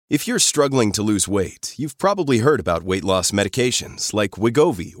If you're struggling to lose weight, you've probably heard about weight loss medications like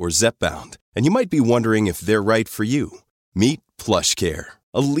Wegovy or Zepbound, and you might be wondering if they're right for you. Meet PlushCare,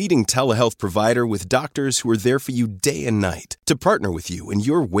 a leading telehealth provider with doctors who are there for you day and night to partner with you in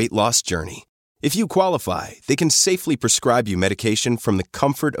your weight loss journey. If you qualify, they can safely prescribe you medication from the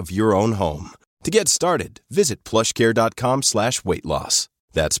comfort of your own home. To get started, visit plushcare.com/weightloss.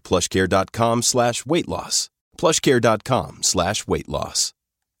 That's plushcare.com/weightloss. plushcare.com/weightloss.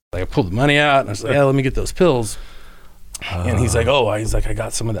 I pulled the money out and I was like, yeah, let me get those pills. And he's like, I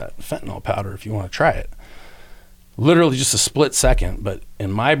got some of that fentanyl powder if you want to try it. Literally just a split second, but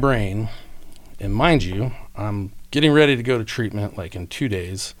in my brain, and mind you, I'm getting ready to go to treatment like in 2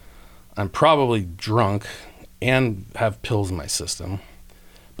 days. I'm probably drunk and have pills in my system,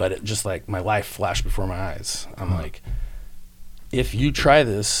 but it just like my life flashed before my eyes. I'm like, if you try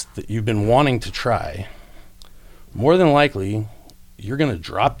this that you've been wanting to try, more than likely you're going to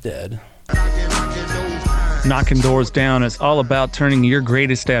drop dead. Knocking Doors Down is all about turning your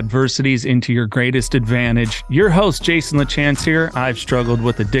greatest adversities into your greatest advantage. Your host, Jason LaChance here. I've struggled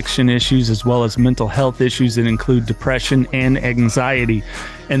with addiction issues as well as mental health issues that include depression and anxiety.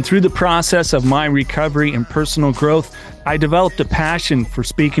 And through the process of my recovery and personal growth, I developed a passion for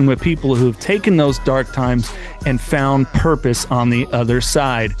speaking with people who have taken those dark times and found purpose on the other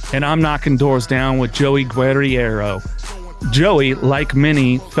side. And I'm knocking doors down with Joey Guerriero. Joey, like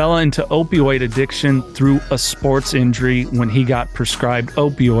many, fell into opioid addiction through a sports injury when he got prescribed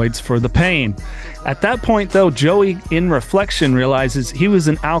opioids for the pain. At that point, though, Joey, in reflection, realizes he was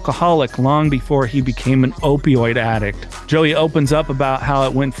an alcoholic long before he became an opioid addict. Joey opens up about how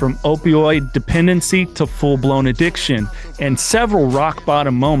it went from opioid dependency to full-blown addiction, and several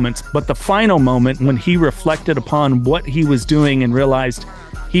rock-bottom moments, but the final moment when he reflected upon what he was doing and realized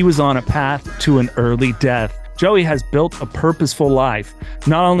he was on a path to an early death. Joey has built a purposeful life.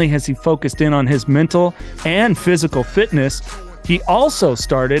 Not only has he focused in on his mental and physical fitness, he also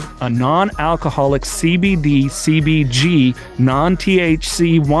started a non-alcoholic CBD, CBG,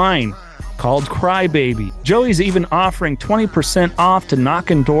 non-THC wine called Crybaby. Joey's even offering 20% off to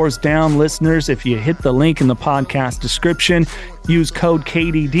Knockin' Doors Down listeners if you hit the link in the podcast description. Use code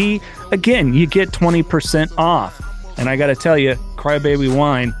KDD. Again, you get 20% off. And I got to tell you, Crybaby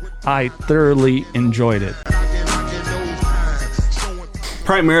wine, I thoroughly enjoyed it.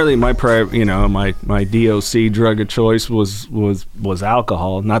 Primarily, my DOC drug of choice was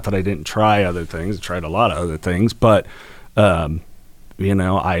alcohol. Not that I didn't try other things; I tried a lot of other things. But at the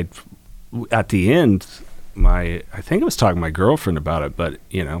end, I think I was talking to my girlfriend about it. But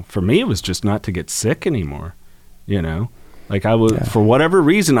for me, it was just not to get sick anymore. Like I would, for whatever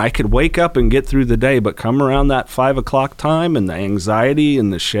reason, I could wake up and get through the day, but come around that 5 o'clock time and the anxiety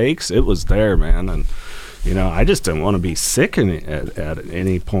and the shakes, it was there, man. And I just didn't want to be sick at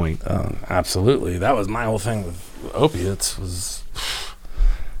any point. Absolutely. That was my whole thing with opiates.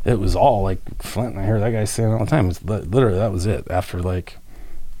 It was all like Flint. And I hear that guy saying all the time. It's literally, that was it. After like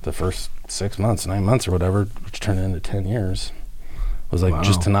the first 6 months, 9 months or whatever, which turned into 10 years, was like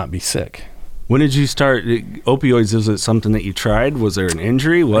just to not be sick. When did you start opioids? Is it something that you tried? Was there an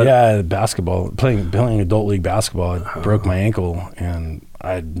injury? What? Yeah, basketball. Playing adult league basketball, I broke my ankle, and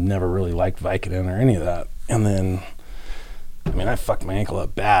I'd never really liked Vicodin or any of that. And then, I fucked my ankle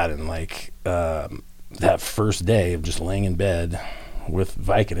up bad, and that first day of just laying in bed with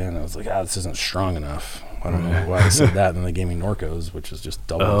Vicodin, I was like, this isn't strong enough. I don't know why I said that. And then they gave me Norcos, which is just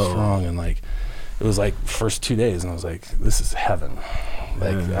double as strong, and it was like first 2 days, and I was like, this is heaven.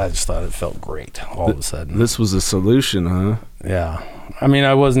 I just thought it felt great all of a sudden. This was a solution, huh? Yeah.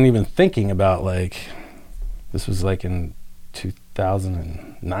 I wasn't even thinking about this was in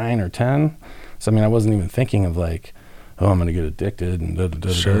 2009 or 10. So, I wasn't even thinking of I'm going to get addicted and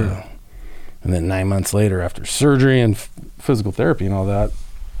da-da-da-da. Sure. And then 9 months later, after surgery and physical therapy and all that,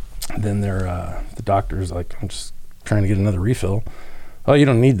 then the doctor's like, I'm just trying to get another refill. Oh, you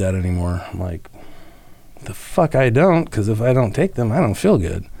don't need that anymore. I'm like, the fuck I don't, because if I don't take them, I don't feel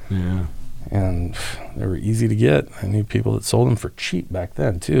good. Yeah. And they were easy to get. I knew people that sold them for cheap back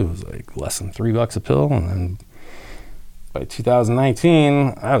then too. It was like less than $3 a pill. And then by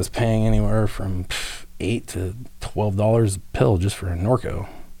 2019, I was paying anywhere from $8 to $12 a pill just for a Norco.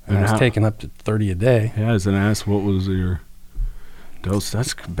 And I was taking up to 30 a day. Yeah, I was going to ask, what was your dose?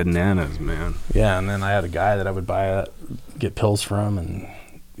 That's bananas, man. Yeah, and then I had a guy that I would get pills from, and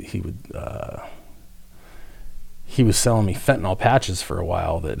he was selling me fentanyl patches for a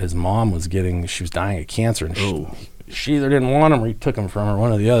while that his mom was getting. She was dying of cancer, and she either didn't want them or he took them from her,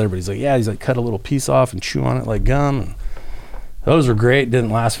 one or the other. But he's like, cut a little piece off and chew on it like gum. And Those were great. Didn't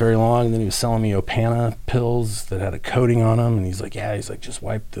last very long. And then he was selling me Opana pills that had a coating on them. And he's like, just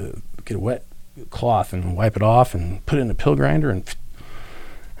get a wet cloth and wipe it off and put it in a pill grinder.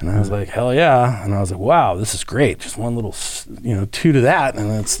 And I was like, hell yeah. And I was like, wow, this is great. Just one little, two to that.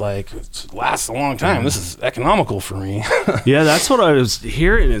 And it's like, it lasts a long time. This is economical for me. Yeah, that's what I was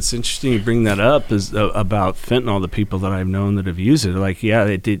hearing. It's interesting you bring that up is about fentanyl, the people that I've known that have used it. Like, yeah,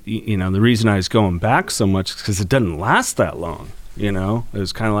 it did, the reason I was going back so much is because it doesn't last that long. It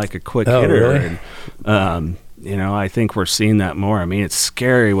was kind of like a quick hitter. Really? And, I think we're seeing that more. I mean, it's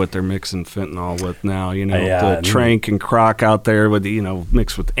scary what they're mixing fentanyl with now. The Trank and Croc out there with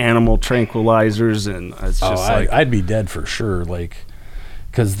mixed with animal tranquilizers, and it's just I'd be dead for sure.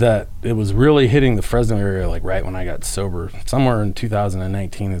 Because it was really hitting the Fresno area right when I got sober. Somewhere in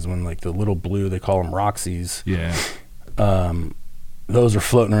 2019 is when the little blue, they call them Roxy's. Yeah. Those are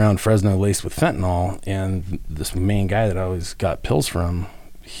floating around Fresno laced with fentanyl, and this main guy that I always got pills from,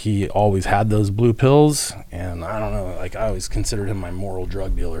 he always had those blue pills, and I don't know, I always considered him my moral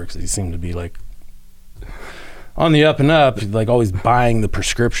drug dealer because he seemed to be on the up and up, always buying the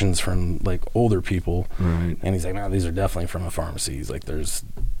prescriptions from older people. Right. And he's like, no, these are definitely from a pharmacy. He's like,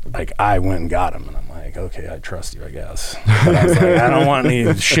 I went and got them, and I'm like, okay, I trust you, I guess. But I was like, I don't want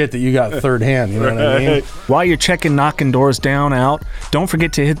any shit that you got third hand, you know what I mean? While you're checking Knocking Doors Down out, don't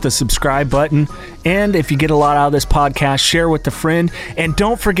forget to hit the subscribe button. And if you get a lot out of this podcast, share with a friend. And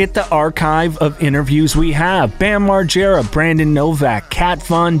don't forget the archive of interviews we have. Bam Margera, Brandon Novak, Kat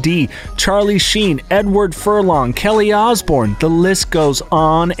Von D, Charlie Sheen, Edward Furlong, Kelly Osborne. The list goes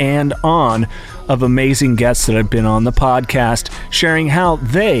on and on of amazing guests that have been on the podcast, sharing how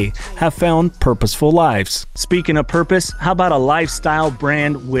they have found purposeful lives. Speaking of purpose, how about a lifestyle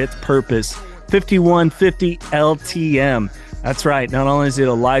brand with purpose? 5150 LTM. That's right. Not only is it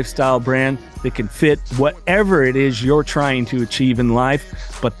a lifestyle brand that can fit whatever it is you're trying to achieve in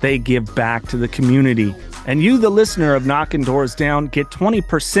life, but they give back to the community. And you, the listener of Knocking Doors Down, get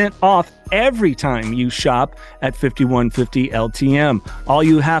 20% off every time you shop at 5150 LTM. All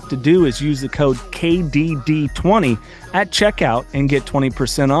you have to do is use the code KDD20 at checkout and get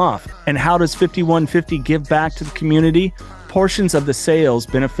 20% off. And how does 5150 give back to the community? Portions of the sales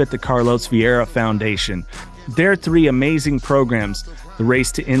benefit the Carlos Vieira Foundation. Their 3 amazing programs, the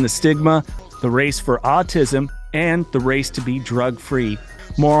Race to End the Stigma, the Race for Autism, and the Race to be Drug-Free.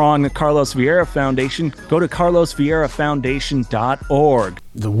 More on the Carlos Vieira Foundation, go to carlosvierafoundation.org.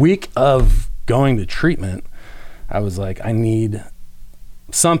 The week of going to treatment, I was like, I need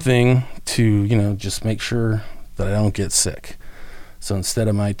something to, just make sure that I don't get sick. So instead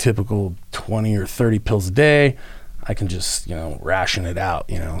of my typical 20 or 30 pills a day, I can just, ration it out,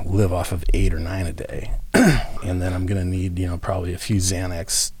 live off of 8 or 9 a day. And then I'm going to need, probably a few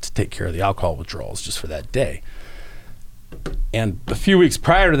Xanax to take care of the alcohol withdrawals just for that day. And a few weeks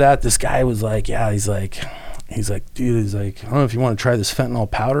prior to that, this guy was like, dude, I don't know if you want to try this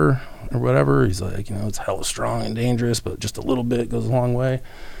fentanyl powder or whatever. He's like, it's hella strong and dangerous, but just a little bit goes a long way.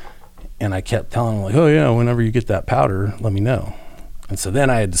 And I kept telling him oh yeah, whenever you get that powder, let me know. And so then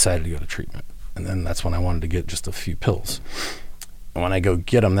I had decided to go to treatment. And then that's when I wanted to get just a few pills. And when I go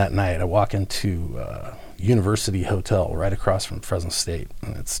get them that night, I walk into University Hotel right across from Fresno State.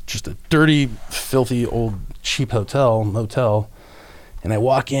 And it's just a dirty, filthy, old, cheap motel. And I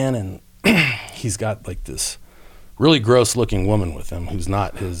walk in, and he's got this really gross looking woman with him who's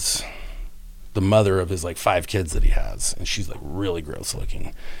not the mother of his 5 kids that he has. And she's really gross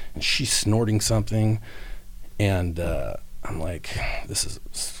looking. And she's snorting something. And I'm like, this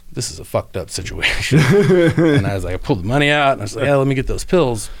is a fucked up situation. And I was like, I pulled the money out, and I was like, yeah, let me get those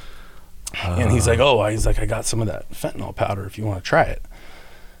pills. And he's like, I got some of that fentanyl powder if you want to try it.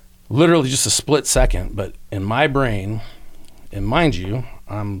 Literally just a split second, but in my brain, and mind you,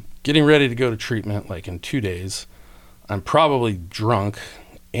 I'm getting ready to go to treatment in 2 days. I'm probably drunk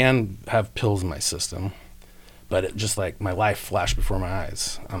and have pills in my system, but it just my life flashed before my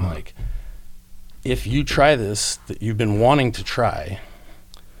eyes. I'm like, if you try this that you've been wanting to try,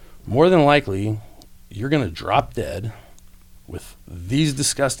 more than likely you're going to drop dead with these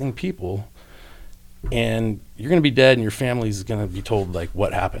disgusting people, and you're going to be dead, and your family's going to be told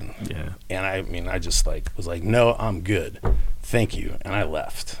what happened. Yeah. And I just was like, no, I'm good, thank you. And I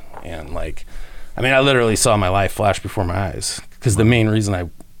left. And I literally saw my life flash before my eyes, because the main reason I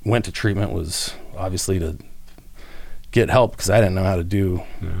went to treatment was obviously to get help, because I didn't know how to do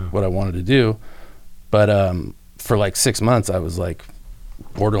what I wanted to do. But for 6 months I was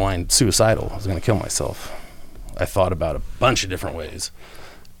borderline suicidal. I was going to kill myself. I thought about a bunch of different ways,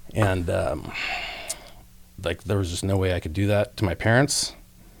 and there was just no way I could do that to my parents,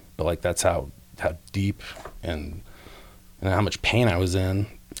 but that's how deep and and how much pain I was in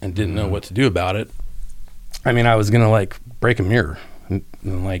and didn't know what to do about it. I mean, I was going to like break a mirror and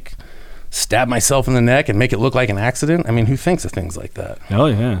like stab myself in the neck and make it look like an accident. I mean, who thinks of things like that? Oh,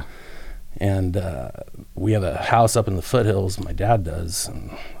 yeah. And we have a house up in the foothills, my dad does,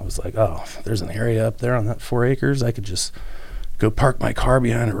 and I was like, oh, there's an area up there on that 4 acres. I could just go park my car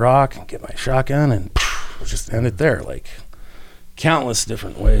behind a rock and get my shotgun and just end it there, like countless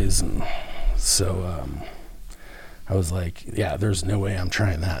different ways. And so I was like, yeah, there's no way I'm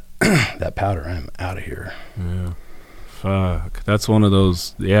trying that that powder. I'm out of here. Yeah. Fuck. That's one of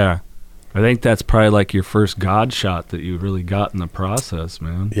those, yeah. I think that's probably like your first God shot that you really got in the process,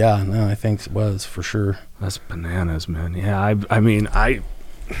 man. Yeah, no, I think it was for sure. That's bananas, man. Yeah, I mean, I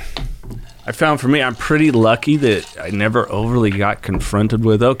found for me, I'm pretty lucky that I never overly got confronted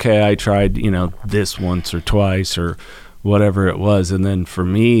with, okay, I tried, this once or twice or whatever it was. And then for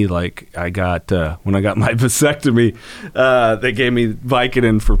me, like I got, when I got my vasectomy, they gave me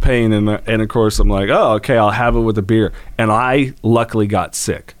Vicodin for pain. And of course I'm like, oh, okay, I'll have it with a beer. And I luckily got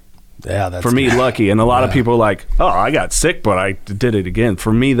sick. Yeah, that's for me, lucky. And a lot of people are like, oh, I got sick, but I did it again.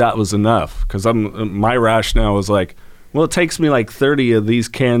 For me, that was enough, because my rationale was like, well, it takes me like 30 of these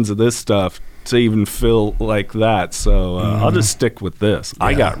cans of this stuff to even feel like that. So I'll just stick with this. Yeah.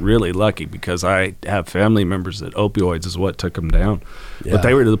 I got really lucky because I have family members that opioids is what took them down. Yeah. But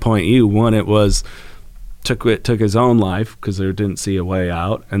they were to the point, one, it was took his own life because they didn't see a way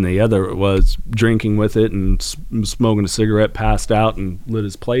out, and the other was drinking with it and smoking a cigarette, passed out and lit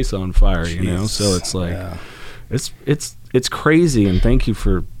his place on fire. Jeez. So it's like it's crazy. And thank you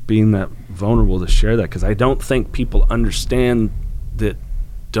for being that vulnerable to share that, because I don't think people understand that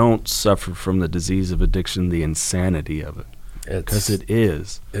don't suffer from the disease of addiction, the insanity of it, because it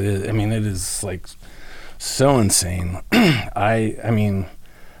is. I mean, it is like so insane. I mean,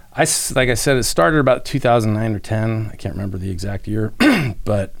 like I said, it started about 2009 or 10. I can't remember the exact year,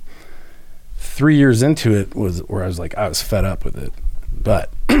 but 3 years into it was where I was like, I was fed up with it,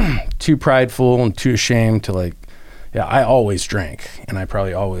 but too prideful and too ashamed to like, yeah, I always drank, and I've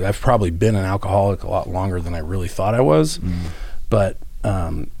probably been an alcoholic a lot longer than I really thought I was, but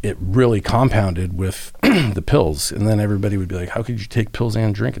it really compounded with the pills. And then everybody would be like, how could you take pills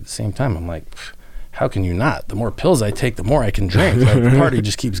and drink at the same time? I'm like, how can you not? The more pills I take, the more I can drink. Like, the party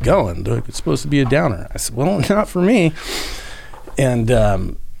just keeps going. It's supposed to be a downer. I said, well, not for me. And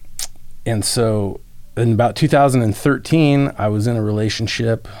so in about 2013, I was in a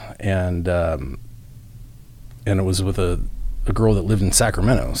relationship, and it was with a girl that lived in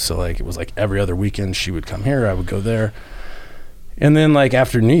Sacramento. So like, it was like every other weekend she would come here, I would go there. And then like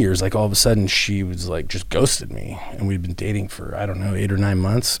after New Year's, like all of a sudden she was like just ghosted me, and we'd been dating for, I don't know, 8 or 9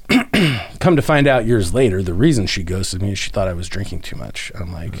 months. Come to find out years later, the reason she ghosted me is she thought I was drinking too much.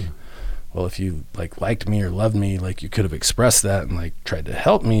 I'm like, well, if you like liked me or loved me, like you could have expressed that and like tried to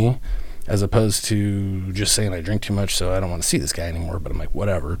help me, as opposed to just saying I drink too much, so I don't want to see this guy anymore. But I'm like,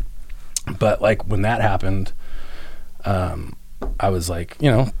 whatever. But like when that happened, I was like,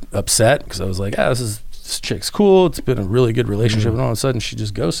 upset, because I was like, this chick's cool. It's been a really good relationship. And all of a sudden she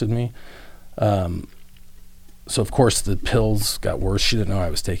just ghosted me. So of course the pills got worse. She didn't know I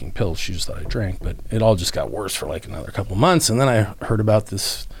was taking pills. She just thought I drank, but it all just got worse for like another couple months. And then I heard about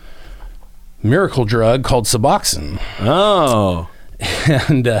this miracle drug called Suboxone. Oh.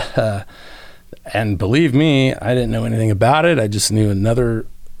 And believe me, I didn't know anything about it. I just knew another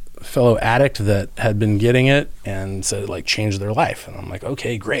fellow addict that had been getting it and said it like changed their life. And I'm like,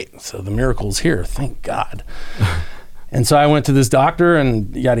 okay, great. So the miracle's here. Thank God. And so I went to this doctor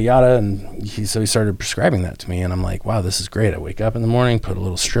and yada, yada. And he started prescribing that to me. And I'm like, wow, this is great. I wake up in the morning, put a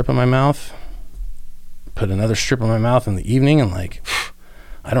little strip in my mouth, put another strip in my mouth in the evening. And like,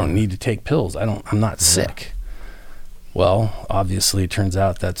 I don't need to take pills. I'm not sick. Well, obviously it turns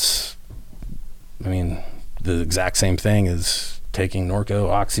out the exact same thing as taking Norco,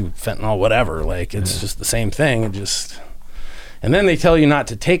 Oxy, fentanyl, whatever. Like, it's just the same thing. And then they tell you not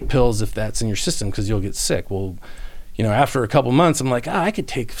to take pills if that's in your system, because you'll get sick. Well, after a couple months, I'm like, I could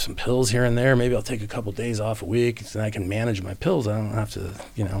take some pills here and there. Maybe I'll take a couple days off a week, and I can manage my pills. I don't have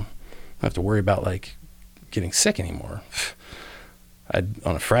to, worry about like getting sick anymore.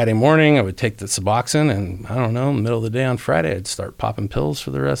 On a Friday morning, I would take the Suboxone, and I don't know, middle of the day on Friday, I'd start popping pills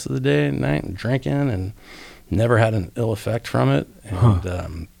for the rest of the day and night and drinking, and never had an ill effect from it.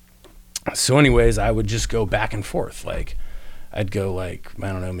 And so anyways, I would just go back and forth. Like, I'd go like, I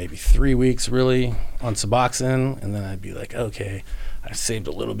don't know, maybe 3 weeks really on Suboxone, and then I'd be like, okay, I saved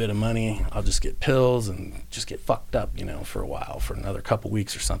a little bit of money. I'll just get pills and just get fucked up, for a while, for another couple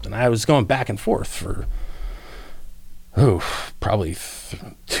weeks or something. I was going back and forth for probably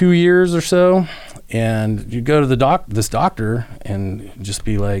 2 years or so. And you'd go to this doctor and just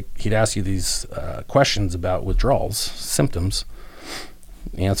be like, he'd ask you these questions about withdrawals, symptoms.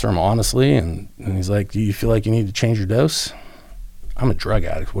 Answer them honestly. And he's like, do you feel like you need to change your dose? I'm a drug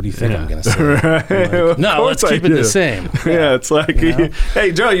addict. What do you think I'm going to say? Right. Like, no, let's keep it the same. Yeah, it's like,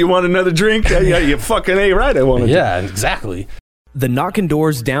 hey, Joe, you want another drink? Yeah, you fucking ain't right. I want to. Yeah, exactly. The Knockin'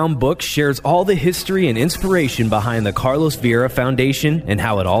 Doors Down book shares all the history and inspiration behind the Carlos Vieira Foundation and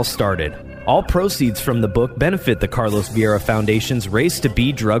how it all started. All proceeds from the book benefit the Carlos Vieira Foundation's Race to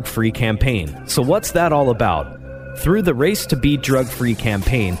Be Drug-Free campaign. So what's that all about? Through the Race to Be Drug-Free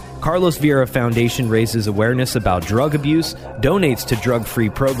campaign, Carlos Vieira Foundation raises awareness about drug abuse, donates to drug-free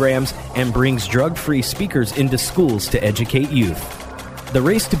programs, and brings drug-free speakers into schools to educate youth. The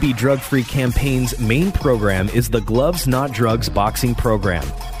Race to Be Drug-Free campaign's main program is the Gloves Not Drugs boxing program.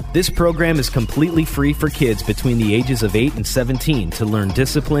 This program is completely free for kids between the ages of 8 and 17 to learn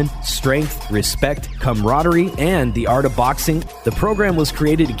discipline, strength, respect, camaraderie, and the art of boxing. The program was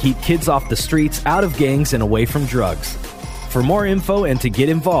created to keep kids off the streets, out of gangs, and away from drugs. For more info and to get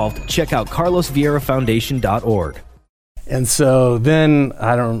involved, check out carlosvierafoundation.org. And so then,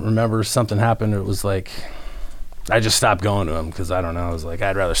 I don't remember, something happened. It was like, I just stopped going to him because, I don't know, I was like,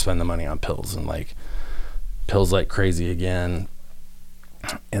 I'd rather spend the money on pills and like pills like crazy again.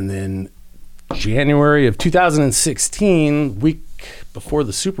 And then January of 2016, week before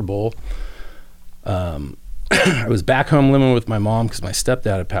the Super Bowl, I was back home living with my mom because my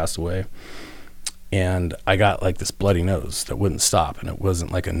stepdad had passed away. And I got like this bloody nose that wouldn't stop. And it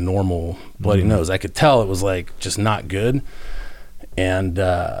wasn't like a normal bloody nose. I could tell it was like just not good. And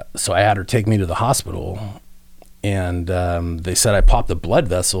so I had her take me to the hospital. And they said I popped a blood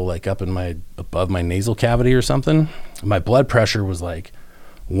vessel like up in above my nasal cavity or something. My blood pressure was like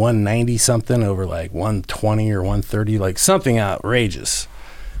 190 something over like 120 or 130, like something outrageous.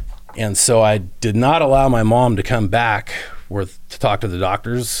 And so I did not allow my mom to come back to talk to the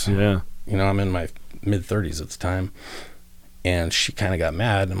doctors. Yeah. You know, I'm in my mid 30s at the time. And she kind of got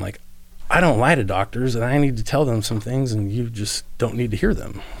mad. I'm like, I don't lie to doctors, and I need to tell them some things, and you just don't need to hear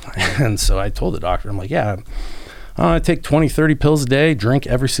them. And so I told the doctor, I'm like, yeah, I take 20, 30 pills a day, drink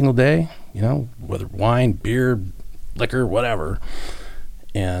every single day, you know, whether wine, beer, liquor, whatever.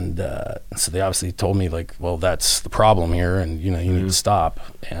 And so they obviously told me, like, well, that's the problem here, and, you know, you need to stop.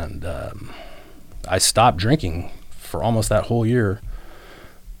 And I stopped drinking for almost that whole year,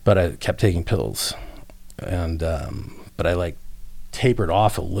 but I kept taking pills. And but I, like, tapered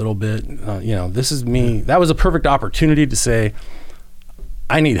off a little bit. You know, this is me. That was a perfect opportunity to say,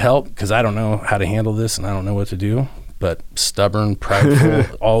 I need help because I don't know how to handle this and I don't know what to do. But stubborn,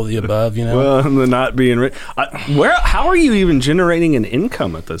 prideful, all of the above, you know. Well, the not being how are you even generating an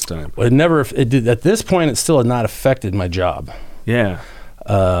income at this time? Well, it did at this point. It still had not affected my job. Yeah.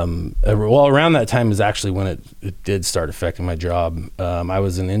 Well, around that time is actually when it did start affecting my job. I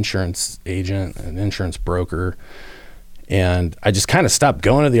was an insurance agent, an insurance broker, and I just kind of stopped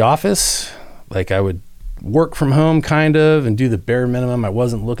going to the office. Like, I would work from home kind of and do the bare minimum. I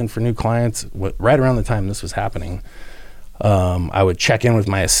wasn't looking for new clients. Right around the time this was happening, I would check in with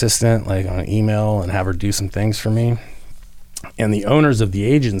my assistant, like, on an email and have her do some things for me. And the owners of the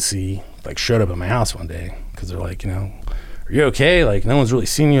agency, like, showed up at my house one day because they're like, you know, are you okay? Like, no one's really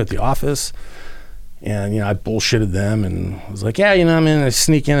seen you at the office. And, you know, I bullshitted them and was like, yeah, you know, I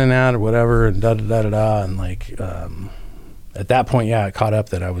sneak in and out or whatever, and da-da-da-da-da. And, like, at that point, yeah, I caught up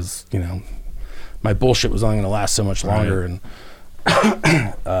that I was, you know, my bullshit was only going to last so much longer.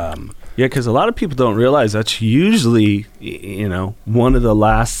 Right. And yeah, because a lot of people don't realize that's usually, you know, one of the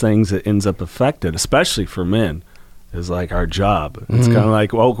last things that ends up affected, especially for men, is like our job. It's kind of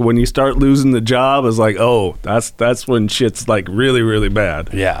like, well, when you start losing the job, it's like, oh, that's when shit's like really, really bad.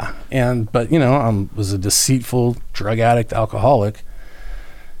 Yeah. But, you know, I was a deceitful drug addict, alcoholic.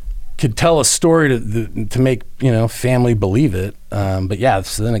 Could tell a story to make, you know, family believe it. But yeah,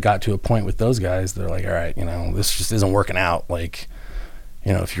 so then it got to a point with those guys. They're like, all right, you know, this just isn't working out. Like,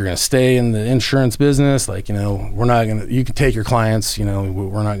 you know, if you're going to stay in the insurance business, like, you know, you can take your clients, you know,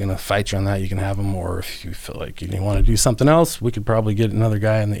 we're not going to fight you on that. You can have them. Or if you feel like you want to do something else, we could probably get another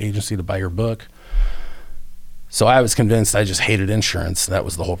guy in the agency to buy your book. So I was convinced I just hated insurance. That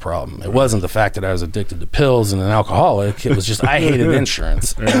was the whole problem. It wasn't the fact that I was addicted to pills and an alcoholic. It was just I hated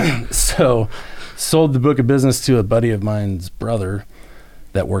insurance. So sold the book of business to a buddy of mine's brother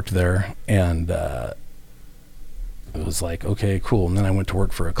that worked there. And it was like, okay, cool. And then I went to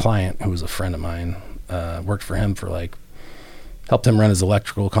work for a client who was a friend of mine. Worked for him helped him run his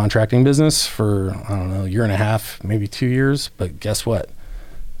electrical contracting business for, I don't know, a year and a half, maybe 2 years. But guess what?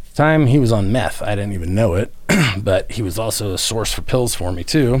 Time he was on meth. I didn't even know it. but he was also a source for pills for me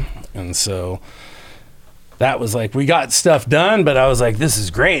too. And so that was like, we got stuff done, but I was like, this is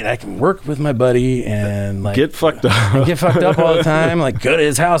great. I can work with my buddy and like get fucked up all the time, like go to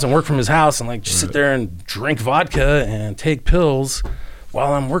his house and work from his house and like just sit there and drink vodka and take pills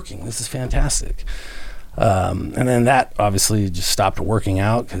while I'm working. This is fantastic. And then that obviously just stopped working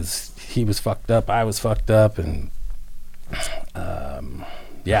out because he was fucked up, I was fucked up, and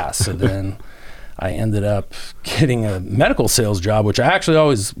so then I ended up getting a medical sales job, which I actually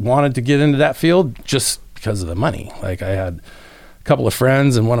always wanted to get into that field just because of the money. Like I had a couple of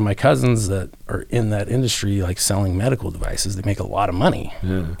friends and one of my cousins that are in that industry, like selling medical devices. They make a lot of money.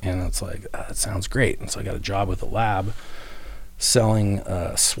 And it's like, that sounds great. And so I got a job with a lab selling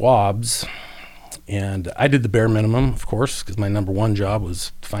swabs. And I did the bare minimum, of course, because my number one job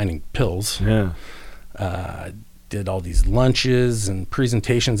was finding pills. I did all these lunches and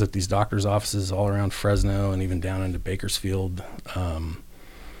presentations at these doctors' offices all around Fresno and even down into Bakersfield.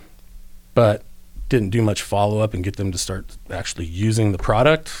 But didn't do much follow-up and get them to start actually using the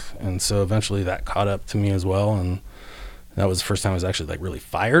product. And so eventually that caught up to me as well. And that was the first time I was actually like really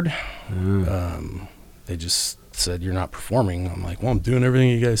fired. They just said, you're not performing. I'm like, well, I'm doing everything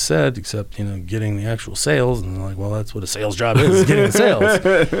you guys said except, getting the actual sales. And they're like, well, that's what a sales job is getting the sales.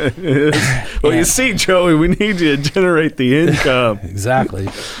 Well, you see, Joey, we need you to generate the income. Exactly.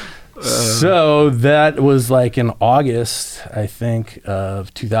 So that was like in August, I think,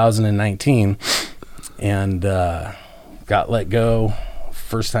 of 2019, and got let go.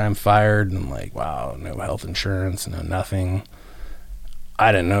 First time fired, and I'm like, wow, no health insurance, no nothing.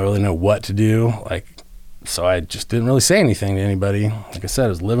 I didn't really know what to do. So I just didn't really say anything to anybody. Like I said, I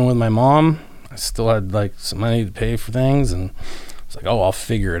was living with my mom. I still had like some money to pay for things, and I was like, oh, I'll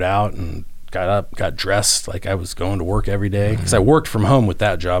figure it out. And got up, got dressed like I was going to work every day because I worked from home with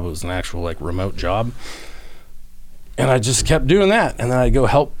that job. It was an actual like remote job. And I just kept doing that. And then I'd go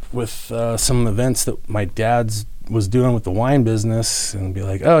help with some events that my dad's was doing with the wine business and be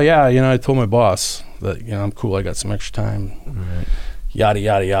like, oh yeah, I told my boss that, I'm cool. I got some extra time, yada,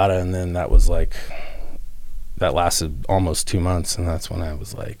 yada, yada. And then that was like, that lasted almost 2 months. And that's when I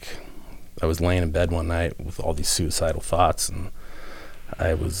was like, I was laying in bed one night with all these suicidal thoughts. And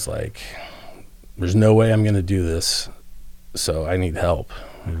I was like, there's no way I'm going to do this. So I need help.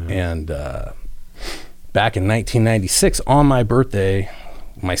 And back in 1996, on my birthday,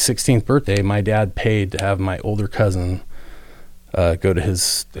 my 16th birthday, my dad paid to have my older cousin go to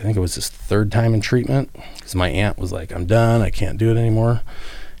his, I think it was his third time in treatment, because my aunt was like, I'm done, I can't do it anymore.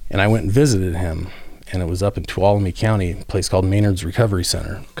 And I went and visited him, and it was up in Tuolumne County, a place called Maynard's Recovery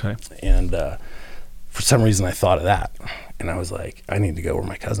Center. Okay. And for some reason I thought of that, and I was like, I need to go where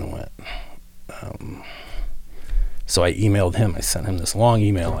my cousin went. So I emailed him. I sent him this long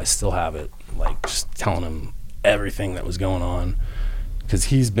email. I still have it, like just telling him everything that was going on, because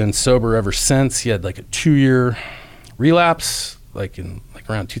he's been sober ever since. He had like a 2-year relapse, like in like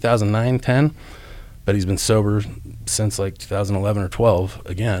around 2009, 10, but he's been sober since like 2011 or 12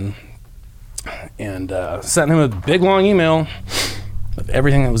 again. And sent him a big long email of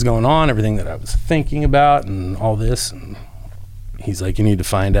everything that was going on, everything that I was thinking about, and all this. And he's like, you need to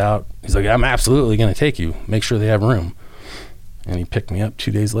find out. He's like, I'm absolutely going to take you. Make sure they have room. And he picked me up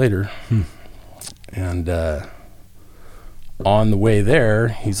 2 days later. And on the way there,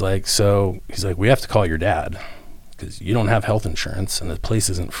 he's like, we have to call your dad because you don't have health insurance and the place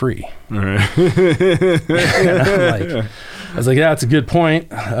isn't free. Right. I was like, yeah, that's a good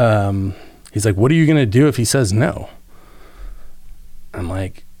point. He's like, what are you going to do if he says no? I'm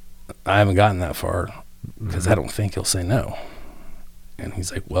like, I haven't gotten that far because I don't think he'll say no. And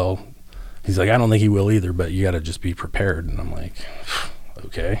he's like, I don't think he will either, but you got to just be prepared. And I'm like,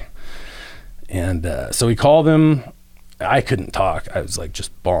 okay. And so we called him. I couldn't talk. I was like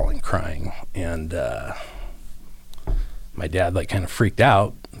just bawling, crying. And my dad like kind of freaked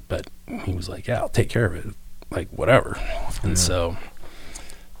out, but he was like, yeah, I'll take care of it. Like whatever. And so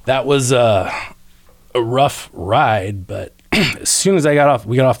that was a rough ride, but as soon as we got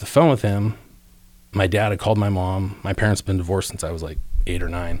off the phone with him, my dad had called my mom. My parents have been divorced since I was like 8 or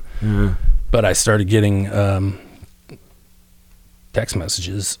 9. But I started getting text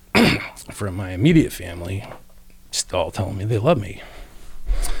messages from my immediate family, just all telling me they love me.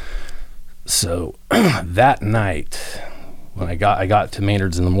 So that night, when I got to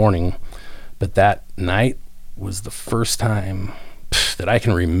Maynard's in the morning, but that night was the first time that I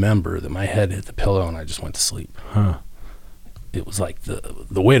can remember that my head hit the pillow and I just went to sleep. It was like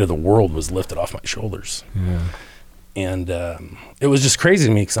the weight of the world was lifted off my shoulders. And it was just crazy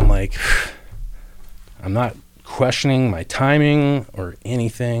to me because I'm like, I'm not questioning my timing or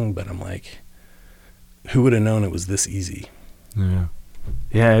anything, but I'm like, who would have known it was this easy?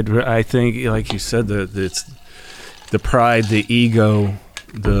 Yeah, I think, like you said, it's the pride, the ego,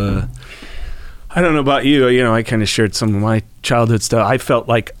 I don't know about you, I kind of shared some of my childhood stuff. I felt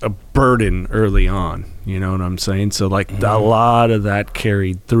like a burden early on, you know what I'm saying? So like a lot of that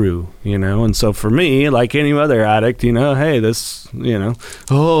carried through, and so for me, like any other addict, hey, this,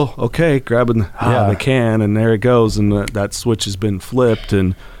 oh, okay, grabbing the can, and there it goes, and that switch has been flipped,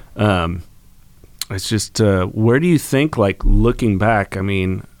 and it's just, where do you think, like, looking back, I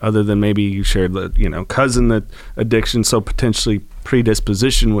mean, other than maybe you shared, cousin that addiction, so potentially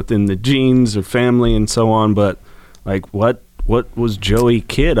predisposition within the genes or family and so on, but, like, what was Joey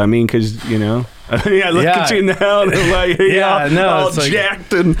Kid? I mean, because, I look at you now and I'm like, all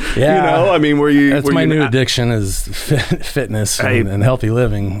jacked and, I mean, were you... That's my new addiction is fitness and healthy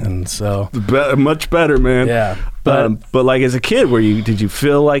living, and so... Much better, man. Yeah. But like as a kid, did you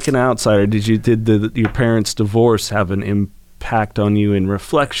feel like an outsider? Did your parents' divorce have an impact on you in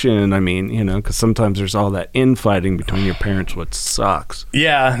reflection? I mean, because sometimes there's all that infighting between your parents, what sucks.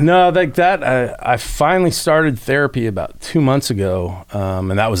 Yeah, no, like that. I finally started therapy about 2 months ago,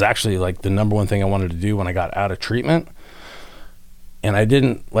 and that was actually like the number one thing I wanted to do when I got out of treatment. And I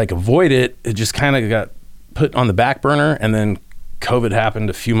didn't like avoid it. It just kind of got put on the back burner, and then COVID happened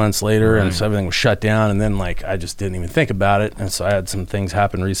a few months later, and so everything was shut down, and then like I just didn't even think about it. And so I had some things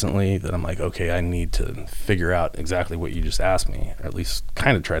happen recently that I'm like, okay, I need to figure out exactly what you just asked me, or at least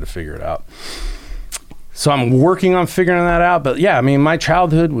kind of try to figure it out. So I'm working on figuring that out. But yeah, I mean, my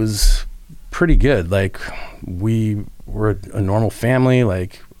childhood was pretty good. Like, we were a normal family.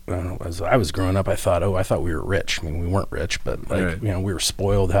 Like, I don't know, as I was growing up, I thought we were rich. I mean, we weren't rich, but like, we were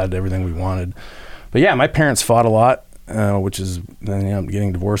spoiled, had everything we wanted. But yeah, my parents fought a lot. Which is then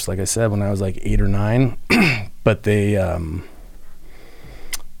getting divorced, like I said, when I was like 8 or 9. But they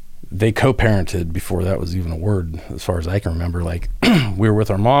co-parented before that was even a word, as far as I can remember. Like, we were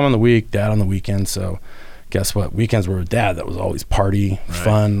with our mom on the week, dad on the weekend. So guess what? Weekends were with dad. That was always party,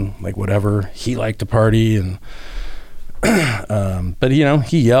 fun, like whatever. He liked to party, and but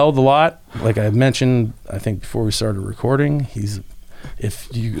he yelled a lot. Like I mentioned, I think before we started recording,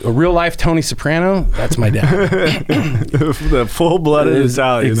 a real life Tony Soprano, that's my dad. The full-blooded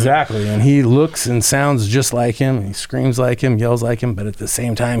Italian. Exactly. And he looks and sounds just like him. He screams like him, yells like him, but at the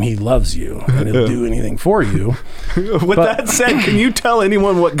same time, he loves you and he'll do anything for you. That said, can you tell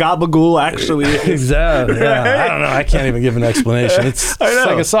anyone what gabagool actually is? Exactly. Yeah. Right? I don't know. I can't even give an explanation. It's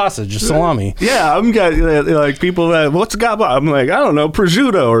like a sausage, a salami. Yeah. I'm got like people that, what's gabagool? I'm like, I don't know,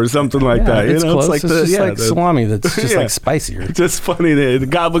 prosciutto or something like that. It's close. It's like like salami that's just like spicier. It's just funny. The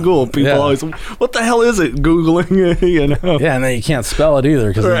gabagool, people always, what the hell is it? Googling, Yeah, and then you can't spell it either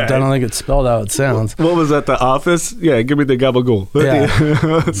because I don't think it's spelled how it sounds. What was that, The Office? Yeah, give me the gabagool.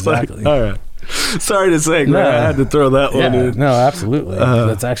 Yeah, exactly. Like, all right. Sorry to say, Greg, I had to throw that one in. No, absolutely.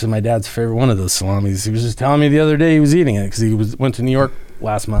 That's actually my dad's favorite one of those salamis. He was just telling me the other day he was eating it because he went to New York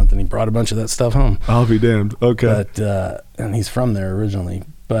last month and he brought a bunch of that stuff home. I'll be damned. Okay. But and he's from there originally.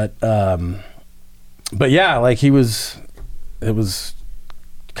 But yeah, like it was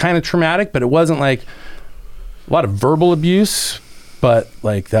kind of traumatic, but it wasn't like a lot of verbal abuse, but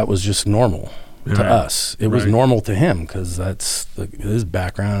like that was just normal to us. It was normal to him because that's his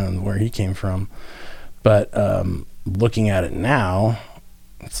background and where he came from. But looking at it now,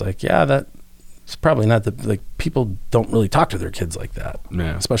 it's like, that's probably not people don't really talk to their kids like that,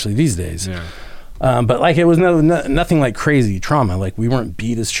 especially these days. But like it was nothing like crazy trauma. Like we weren't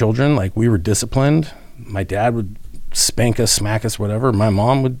beat as children. Like we were disciplined. My dad would spank us, smack us, whatever. My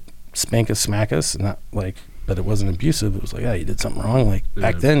mom would spank us, smack us, not like, but it wasn't abusive. It was like, you did something wrong. Like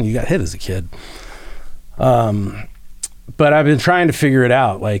back then you got hit as a kid. But I've been trying to figure it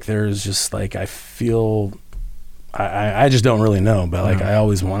out. Like there's just like, I feel, I just don't really know, but like I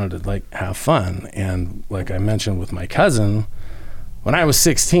always wanted to like have fun. And like I mentioned with my cousin, when I was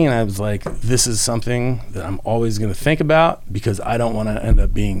 16, I was like, this is something that I'm always going to think about because I don't want to end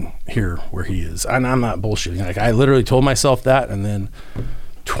up being here where he is. And I'm not bullshitting. Like I literally told myself that. And then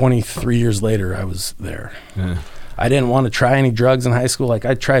 23 years later, I was there. I didn't want to try any drugs in high school. Like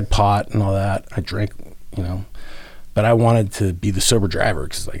I tried pot and all that. I drank, but I wanted to be the sober driver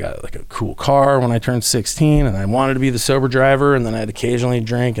because I got like a cool car when I turned 16 and I wanted to be the sober driver. And then I'd occasionally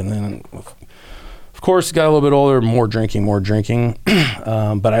drink. And then of course, got a little bit older, more drinking.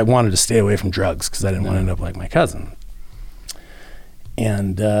 But I wanted to stay away from drugs because I didn't want to end up like my cousin.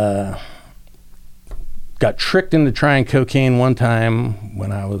 And got tricked into trying cocaine one time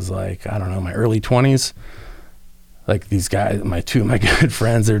when I was like, I don't know, my early 20s. like these guys, two of my good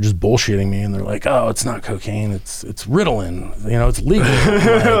friends, they're just bullshitting me, and they're like, "Oh, it's not cocaine, it's Ritalin. It's legal."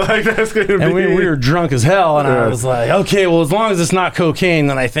 Like, that's gonna and be... we were drunk as hell, and I was like, "Okay, well, as long as it's not cocaine,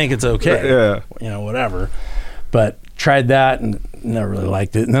 then I think it's okay." Yeah. Whatever. But tried that and never really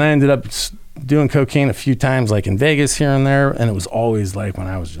liked it. And then I ended up doing cocaine a few times, like in Vegas here and there, and it was always like when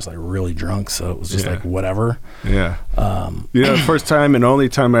I was just like really drunk, so it was just like whatever. Yeah. The first time and only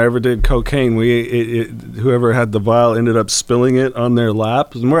time I ever did cocaine, whoever had the vial ended up spilling it on their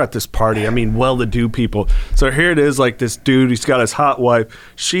lap. And we're at this party, well-to-do people. So here it is, like this dude, he's got his hot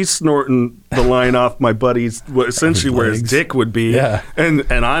wife. She's snorting the line off my buddy's, essentially where his dick would be. Yeah.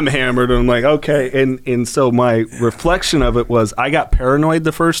 And I'm hammered, and I'm like, okay. And so my reflection of it was, I got paranoid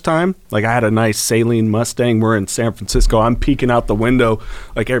the first time. Like, I had a nice Saline Mustang. We're in San Francisco. I'm peeking out the window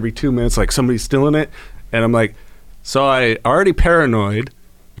like every 2 minutes, like somebody's stealing it. And I'm like, so I already paranoid,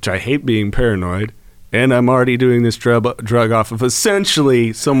 which I hate being paranoid, and I'm already doing this drug off of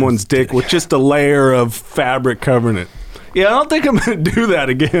essentially someone's dick with just a layer of fabric covering it. Yeah, I don't think I'm going to do that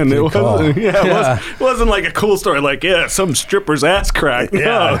again. It wasn't like a cool story, like, some stripper's ass cracked.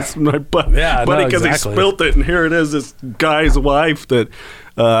 No, it's my buddy because he spilt it, and here it is, this guy's wife that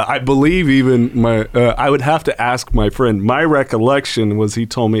I believe even I would have to ask my friend. My recollection was he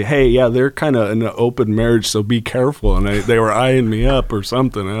told me, hey, they're kind of in an open marriage, so be careful. And they were eyeing me up or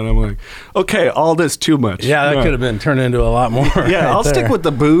something. And I'm like, okay, all this too much. Yeah, that could have been turned into a lot more. Yeah, I'll stick with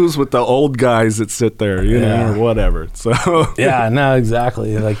the booze with the old guys that sit there, you know, or whatever. So yeah, no,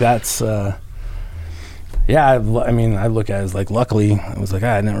 exactly. Like that's, I look at it as like, luckily, I was like,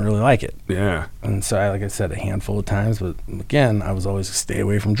 I didn't really like it. Yeah. And so like I said, a handful of times, but again, I was always stay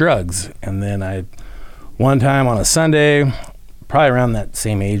away from drugs. And then one time on a Sunday, probably around that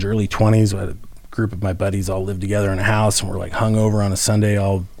same age, early 20s, I had a group of my buddies all lived together in a house, and we're like hungover on a Sunday,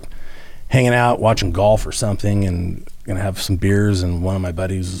 all hanging out, watching golf or something, and gonna have some beers. And one of my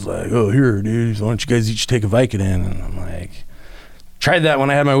buddies was like, "Oh, here, dude, why don't you guys each take a Vicodin?" And I'm like, tried that when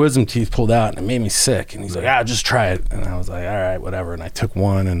I had my wisdom teeth pulled out, and it made me sick. And he's like, just try it. And I was like, all right, whatever. And I took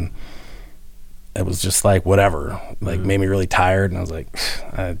one, and it was just like, whatever, like made me really tired. And I was like,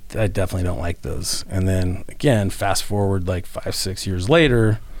 I definitely don't like those. And then again, fast forward like 5-6 years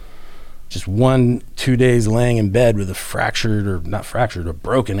later, just 1-2 days laying in bed with a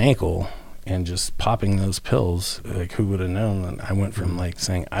broken ankle, and just popping those pills. Like, who would have known? And I went from like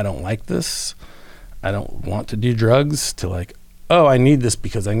saying, I don't like this, I don't want to do drugs, to like, oh, I need this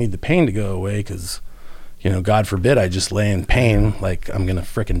because I need the pain to go away, because, God forbid I just lay in pain like I'm going to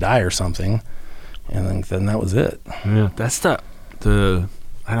frickin' die or something. And then that was it. Yeah, that's the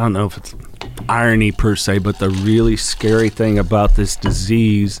I don't know if it's irony per se, but the really scary thing about this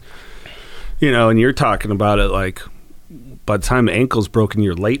disease, and you're talking about it like by the time the ankle's broken,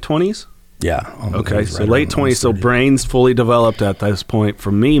 you're late 20s? Yeah. Okay, so late 20s, so brain's fully developed at this point.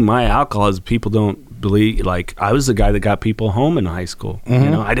 For me, my alcoholism, people don't believe, like, I was the guy that got people home in high school.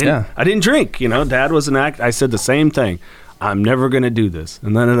 Mm-hmm. I didn't drink. Dad was an I said the same thing. I'm never going to do this.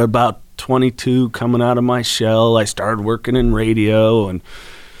 And then at about 22, coming out of my shell, I started working in radio, and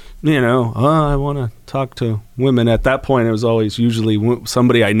I want to talk to women. At that point, it was always usually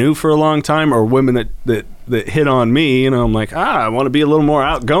somebody I knew for a long time, or women that hit on me. I'm like, I want to be a little more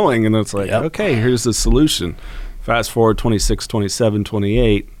outgoing. And it's like, okay, here's the solution. Fast forward 26, 27,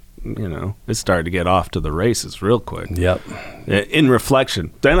 28, it started to get off to the races real quick. Yep. In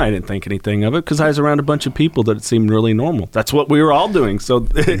reflection, then I didn't think anything of it, because I was around a bunch of people that it seemed really normal. That's what we were all doing, so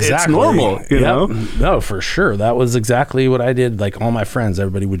it's normal, you know? No, for sure. That was exactly what I did. Like, all my friends,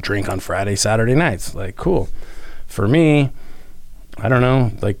 everybody would drink on Friday, Saturday nights. Like, cool. For me, I don't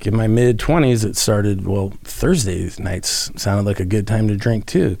know, like in my mid-20s, it started, Thursday nights sounded like a good time to drink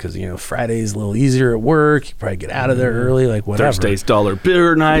too, because, Friday's a little easier at work. You probably get out of there early, like whatever. Thursday's dollar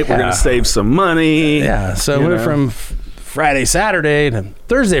beer night. We're going to save some money. Yeah, so it went from Friday, Saturday to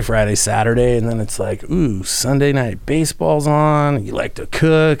Thursday, Friday, Saturday, and then it's like, ooh, Sunday night baseball's on. You like to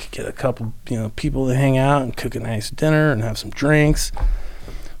cook, get a couple, people to hang out and cook a nice dinner and have some drinks.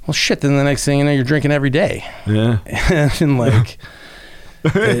 Well, shit, then the next thing you know, you're drinking every day. Yeah. And like...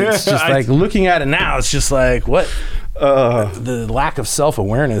 it's just like looking at it now, it's just like what the lack of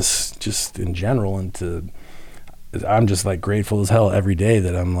self-awareness just in general, and I'm just like grateful as hell every day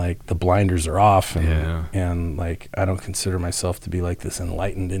that I'm like the blinders are off, and like I don't consider myself to be like this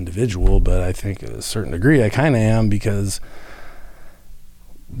enlightened individual, but I think at a certain degree I kind of am, because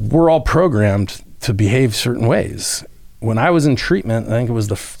we're all programmed to behave certain ways. When I was in treatment, I think it was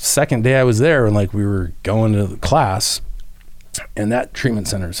the second day I was there, and like we were going to the class. And that treatment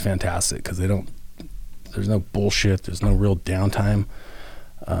center is fantastic, because there's no bullshit, there's no real downtime.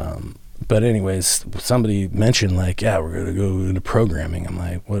 But anyways, somebody mentioned like, yeah, we're going to go into programming. I'm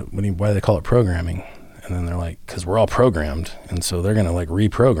like, why do they call it programming? And then they're like, because we're all programmed. And so they're going to like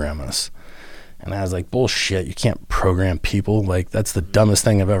reprogram us. And I was like, bullshit, you can't program people. Like, that's the dumbest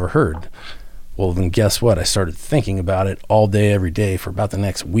thing I've ever heard. Well, then guess what? I started thinking about it all day, every day for about the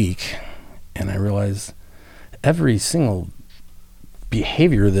next week. And I realized every single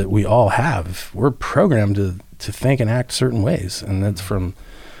behavior that we all have, we're programmed to think and act certain ways. And that's from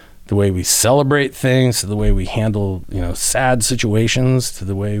the way we celebrate things to the way we handle, sad situations to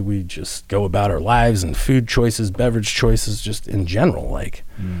the way we just go about our lives and food choices, beverage choices, just in general. Like,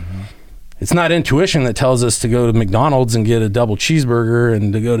 it's not intuition that tells us to go to McDonald's and get a double cheeseburger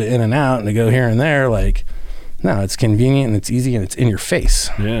and to go to In-N-Out and to go here and there. Like, no, it's convenient and it's easy and it's in your face.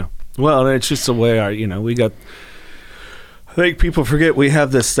 Yeah. Well, it's just the way I think people forget we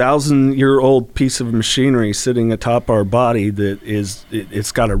have this 1,000-year-old piece of machinery sitting atop our body that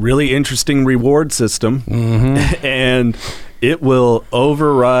it's got a really interesting reward system, and it will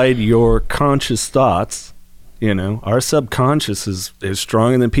override your conscious thoughts. Our subconscious is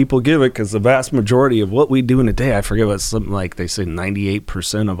stronger than people give it, because the vast majority of what we do in a day, I forget what, something like they say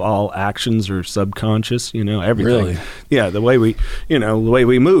 98% of all actions are subconscious, everything. Really? Yeah, the way we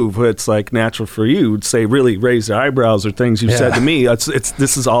move, it's like natural for you to say really raise the eyebrows or things you've said to me.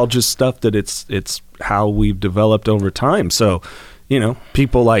 This is all just stuff that it's how we've developed over time. So,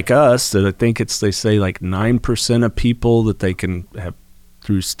 people like us that I think they say like 9% of people that they can have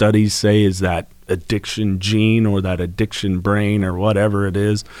through studies say is that addiction gene or that addiction brain or whatever it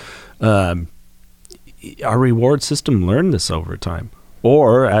is. Our reward system learned this over time,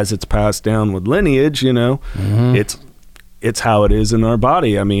 or as it's passed down with lineage, it's how it is in our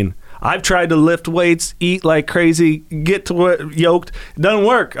body. I mean, I've tried to lift weights, eat like crazy, get to what yoked. It doesn't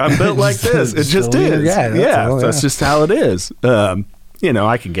work. I'm built like this. It just is. That's just how it is.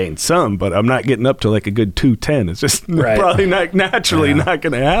 I can gain some, but I'm not getting up to like a good 210. It's just probably not naturally not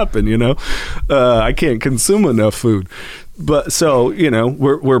going to happen. I can't consume enough food. But so,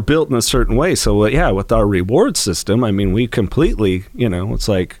 we're built in a certain way. So with our reward system, I mean, we completely, it's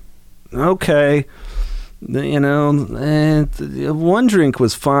like, okay, one drink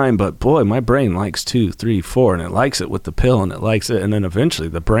was fine, but boy, my brain likes 2, 3, 4, and it likes it with the pill, and it likes it, and then eventually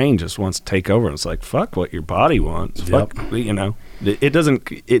the brain just wants to take over, and it's like, fuck what your body wants. Yep. Fuck,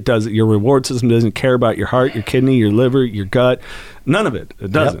 it does. Your reward system doesn't care about your heart, your kidney, your liver, your gut, none of it.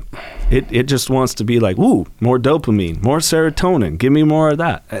 It doesn't. Yep. It just wants to be like, ooh, more dopamine, more serotonin, give me more of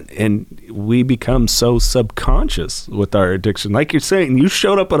that. And we become so subconscious with our addiction. Like you're saying, you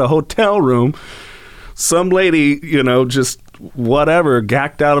showed up at a hotel room, some lady, just whatever,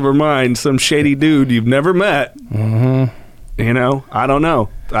 gacked out of her mind, some shady dude you've never met. I don't know.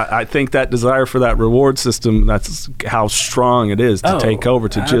 I think that desire for that reward system, that's how strong it is to take over,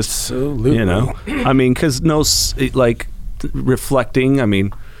 to absolutely. I mean, because reflecting, I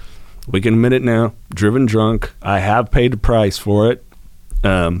mean, we can admit it now, driven drunk. I have paid the price for it.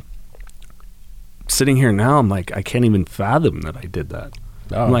 Sitting here now, I'm like, I can't even fathom that I did that.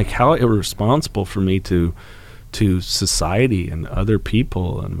 I'm like, how irresponsible for me to society and other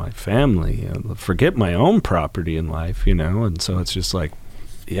people and my family, and forget my own property in life, and so it's just like,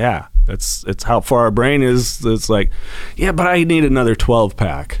 it's how far our brain is. It's like, but I need another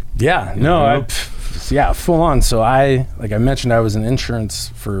 12-pack. Full on. So like I mentioned, I was in insurance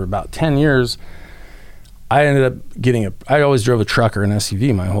for about 10 years. I ended up I always drove a truck or an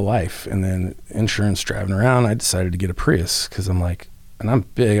SUV my whole life, and then insurance driving around, I decided to get a Prius, because I'm like, and I'm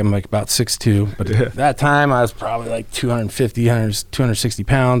big, I'm like about 6'2", but at that time I was probably like 260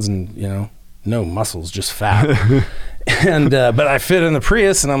 pounds and, no muscles, just fat. And, but I fit in the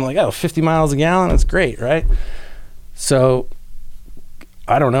Prius, and I'm like, 50 miles a gallon, that's great, right? So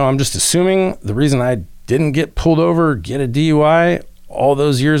I don't know, I'm just assuming the reason I didn't get pulled over, get a DUI all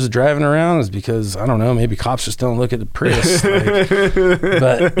those years of driving around is because, I don't know, maybe cops just don't look at the Prius.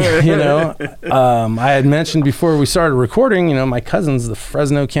 But, I had mentioned before we started recording, my cousin's the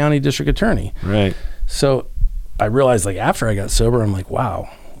Fresno County District Attorney. Right. So I realized, like, after I got sober, I'm like, wow.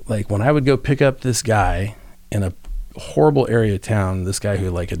 Like, when I would go pick up this guy in a horrible area of town, this guy who,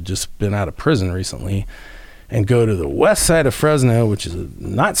 like, had just been out of prison recently, and go to the west side of Fresno, which is a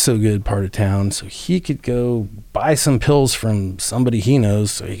not so good part of town, so he could go buy some pills from somebody he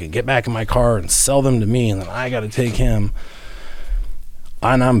knows so he could get back in my car and sell them to me, and then I got to take him.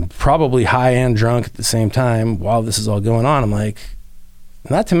 And I'm probably high and drunk at the same time while this is all going on. I'm like,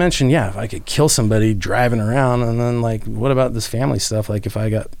 not to mention, if I could kill somebody driving around, and then, like, what about this family stuff? Like, if I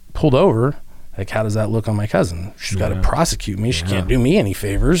got pulled over, like, how does that look on my cousin? She's got to prosecute me. She can't do me any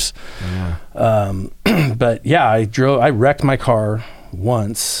favors. But I wrecked my car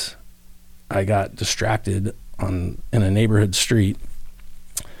once, I got distracted in a neighborhood street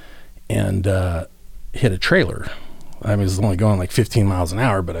and hit a trailer. I was only going like 15 miles an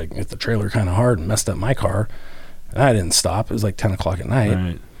hour, but I hit the trailer kind of hard and messed up my car. And I didn't stop. It was like 10 o'clock at night.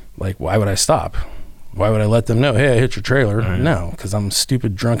 Right. Like, why would I stop? Why would I let them know, hey, I hit your trailer? Right. No, because I'm a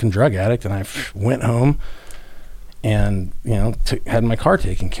stupid drunken drug addict, and I went home and, had my car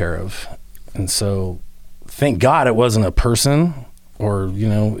taken care of. And so thank God it wasn't a person or,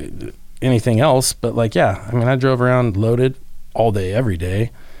 anything else. But like, yeah, I mean, I drove around loaded all day, every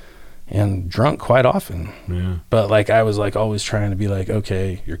day, and drunk quite often. Yeah. But like, I was like always trying to be like,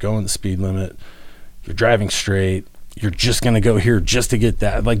 okay, you're going the speed limit, you're driving straight, you're just going to go here just to get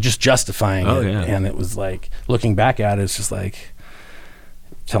that, like just justifying it. Yeah. And it was like, looking back at it, it's just like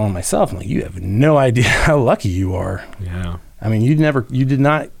telling myself, I'm like, you have no idea how lucky you are. Yeah. I mean, you did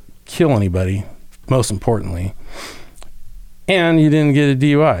not kill anybody, most importantly, and you didn't get a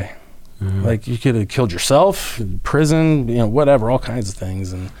DUI. Mm-hmm. Like, you could have killed yourself, prison, whatever, all kinds of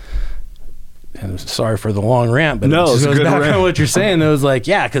things. And sorry for the long rant, but no, it just goes back rant. on what you're saying. It was like,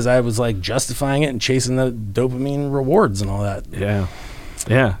 yeah, because I was like justifying it and chasing the dopamine rewards and all that. Yeah.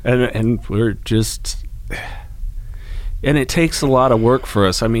 Yeah. And we're just, and it takes a lot of work for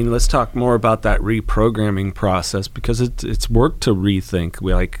us. I mean, let's talk more about that reprogramming process, because it's work to rethink.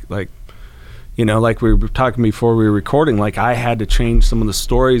 We like we were talking before we were recording, like I had to change some of the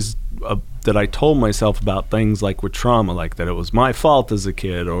stories that I told myself about things like with trauma, like that it was my fault as a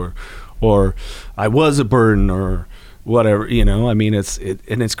kid, or I was a burden, or whatever, I mean,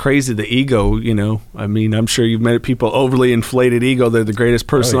 it's crazy, the ego, I mean, I'm sure you've met people, overly inflated ego, they're the greatest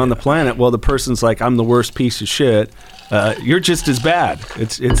person on the planet. Well, the person's like, I'm the worst piece of shit. You're just as bad.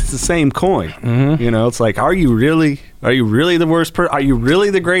 It's the same coin. Mm-hmm. It's like, are you really the worst person? Are you really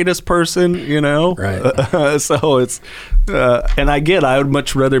the greatest person? Right. So it's, and I would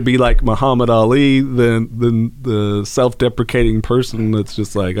much rather be like Muhammad Ali than the self-deprecating person that's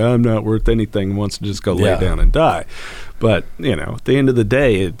just like, I'm not worth anything, and wants to just go lay down and die. But at the end of the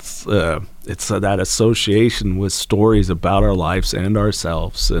day, it's that association with stories about our lives and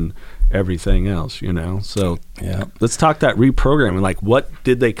ourselves and everything else, so yeah, let's talk that reprogramming. Like, what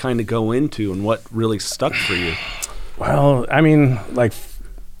did they kind of go into and what really stuck for you? Well, I mean, like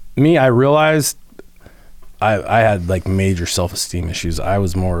me, I realized I had like major self-esteem issues. I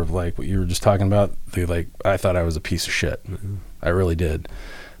was more of like what you were just talking about, I thought I was a piece of shit. Mm-hmm. I really did,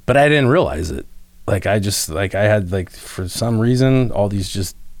 but I didn't realize it. Like, I had like, for some reason, all these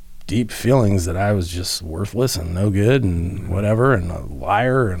just deep feelings that I was just worthless and no good and whatever, and a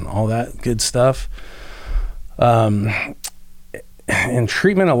liar and all that good stuff. In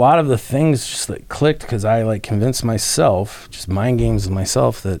treatment, a lot of the things just like clicked, because I like convinced myself, just mind games with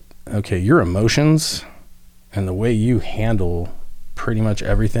myself, that okay, your emotions and the way you handle pretty much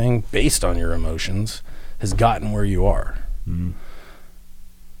everything based on your emotions has gotten where you are. Mm-hmm.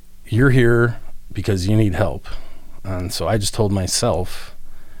 You're here because you need help. And so I just told myself,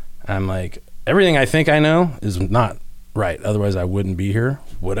 I'm like, everything I think I know is not right. Otherwise, I wouldn't be here.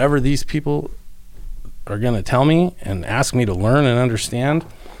 Whatever these people are going to tell me and ask me to learn and understand,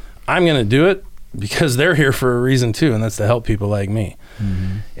 I'm going to do it because they're here for a reason too, and that's to help people like me.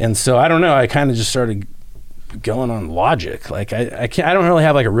 Mm-hmm. And so I don't know, I kind of just started going on logic. Like I don't really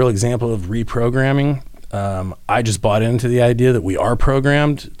have like a real example of reprogramming. I just bought into the idea that we are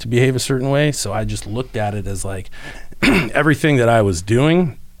programmed to behave a certain way. So I just looked at it as like everything that I was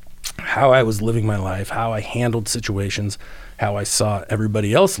doing, how I was living my life, how I handled situations, how I saw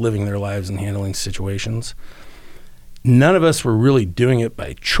everybody else living their lives and handling situations. None of us were really doing it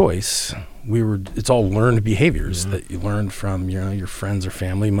by choice. It's all learned behaviors that you learned from, your friends or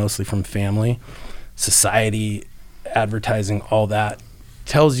family, mostly from family, society, advertising, all that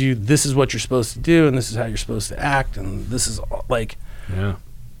tells you this is what you're supposed to do and this is how you're supposed to act, and this is all, like,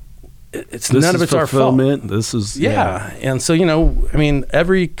 it's this none of it's our fault. This is And so, I mean,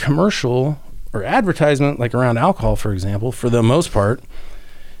 every commercial or advertisement, like around alcohol, for example, for the most part,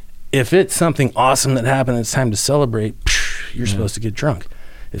 if it's something awesome that happened, it's time to celebrate, you're supposed to get drunk.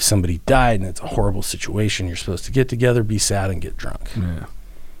 If somebody died and it's a horrible situation, you're supposed to get together, be sad, and get drunk. Yeah.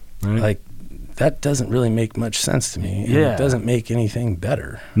 Right. Like, that doesn't really make much sense to me. And it doesn't make anything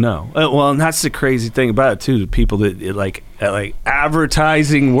better. No. Well, and that's the crazy thing about it too. The people that like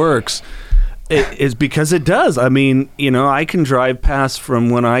advertising works is because it does. I mean, I can drive past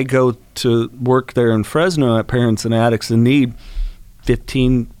from when I go to work there in Fresno at Parents and Addicts in Need,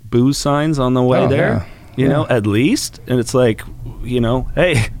 15 booze signs on the way there. you know, at least. And it's like, you know,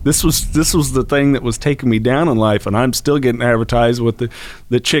 hey, this was the thing that was taking me down in life, and I'm still getting advertised with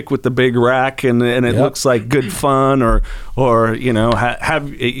the chick with the big rack, and it looks like good fun, or you know,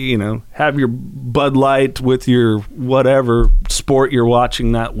 have your Bud Light with your whatever sport you're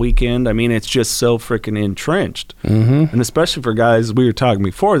watching that weekend. I mean, it's just so freaking entrenched, and especially for guys we were talking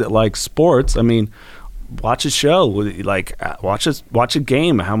before that like sports. I mean, watch a show, like watch a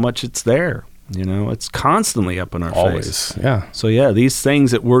game, how much it's there. You know, it's constantly up in our face. Yeah. So yeah, these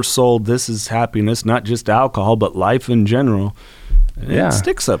things that we're sold, this is happiness, not just alcohol, but life in general. It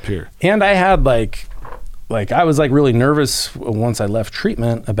sticks up here. And I had like I was like really nervous once I left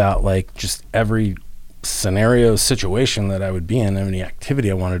treatment about like just every scenario, situation that I would be in, any activity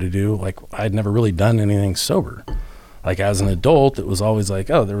I wanted to do. Like I'd never really done anything sober. Like as an adult, it was always like,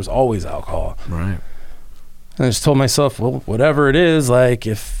 oh, there was always alcohol. Right. And I just told myself, well, whatever it is, like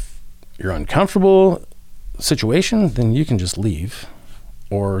if you're uncomfortable situation, then you can just leave.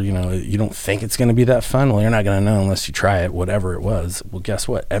 Or, you know, you don't think it's going to be that fun. Well, you're not going to know unless you try it, whatever it was. Well, guess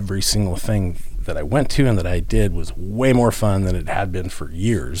what? Every single thing that I went to and that I did was way more fun than it had been for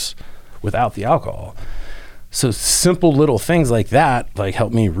years without the alcohol. So simple little things like that, like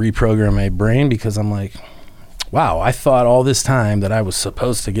help me reprogram my brain, because I'm like, wow, I thought all this time that I was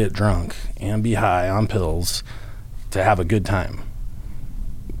supposed to get drunk and be high on pills to have a good time.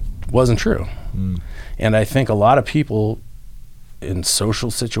 Wasn't true. And I think a lot of people in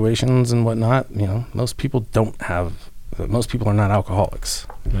social situations and whatnot, you know, most people are not alcoholics.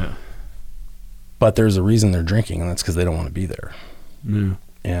 Yeah. But there's a reason they're drinking, and that's because they don't want to be there. Yeah.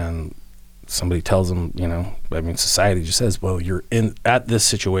 And somebody tells them, you know, I mean, society just says, well, you're at this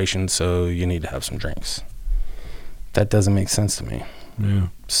situation, so you need to have some drinks. That doesn't make sense to me. Yeah.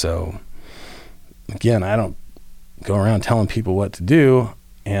 So again, I don't go around telling people what to do.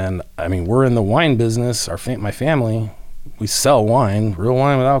 And I mean, we're in the wine business. My family, we sell wine, real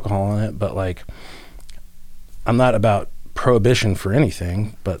wine with alcohol in it. But like, I'm not about prohibition for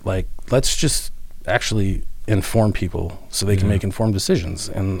anything. But like, let's just actually inform people so they can make informed decisions.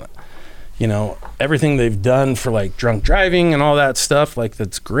 And you know, everything they've done for like drunk driving and all that stuff, like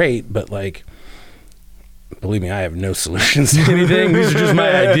that's great. But like, believe me, I have no solutions to anything. These are just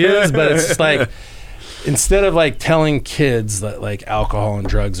my ideas. But it's just like, instead of like telling kids that like alcohol and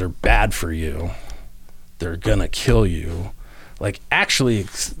drugs are bad for you, they're gonna kill you, like actually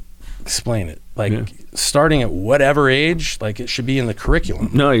explain it. Like starting at whatever age, like it should be in the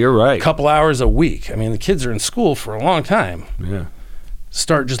curriculum. No, you're right. A couple hours a week. I mean, the kids are in school for a long time. Yeah.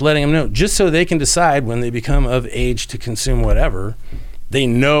 Start just letting them know, just so they can decide when they become of age to consume whatever. They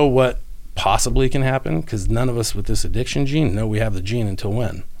know what possibly can happen, because none of us with this addiction gene know we have the gene until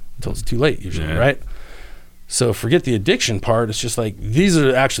when? Until it's too late usually, right? So forget the addiction part. It's just like, these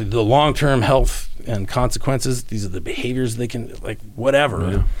are actually the long-term health and consequences. These are the behaviors they can, like, whatever.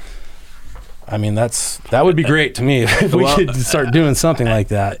 Yeah. I mean, that would be great to me if we could start doing something like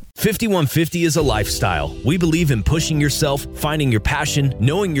that. 5150 is a lifestyle. We believe in pushing yourself, finding your passion,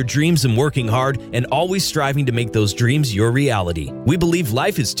 knowing your dreams and working hard, and always striving to make those dreams your reality. We believe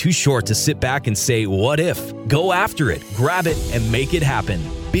life is too short to sit back and say, what if? Go after it, grab it, and make it happen.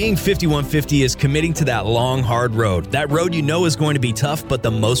 Being 5150 is committing to that long, hard road. That road you know is going to be tough, but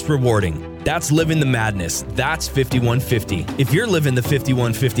the most rewarding. That's living the madness. That's 5150. If you're living the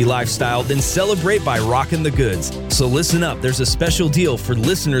 5150 lifestyle, then celebrate by rocking the goods. So listen up. There's a special deal for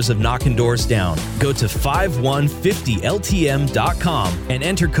listeners of Knocking Doors Down. Go to 5150ltm.com and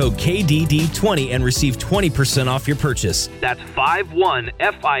enter code KDD20 and receive 20% off your purchase. That's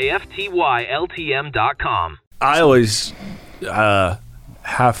 5150ltm.com. I always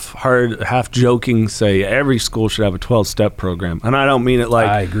half joking say every school should have a 12-step program, and I don't mean it like,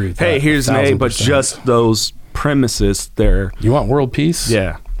 I agree with hey, that, here's an A, but just those premises there. You want world peace?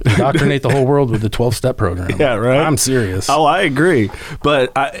 Yeah. Indoctrinate the whole world with the 12-step program. Yeah, right. I'm serious. Oh, I agree.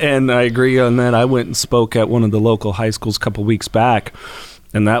 But I agree on that. I went and spoke at one of the local high schools a couple weeks back,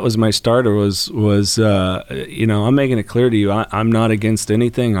 and that was my starter. Was you know, I'm making it clear to you, I'm not against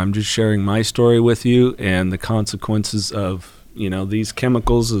anything. I'm just sharing my story with you, and the consequences of, you know, these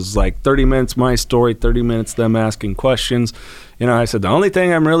chemicals is like 30 minutes my story, 30 minutes them asking questions. You know, I said the only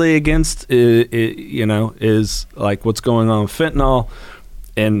thing I'm really against is like what's going on with fentanyl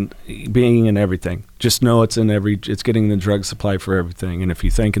and being in everything. Just know it's getting the drug supply for everything. And if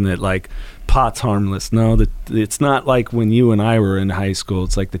you're thinking that like pot's harmless, no, that it's not like when you and I were in high school.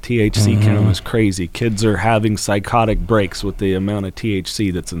 It's like the THC count is crazy. Kids are having psychotic breaks with the amount of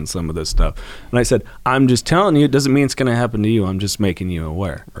THC that's in some of this stuff. And I said, I'm just telling you, it doesn't mean it's going to happen to you. I'm just making you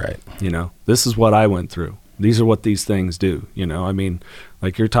aware. Right. You know, this is what I went through. these are what these things do. You know, I mean,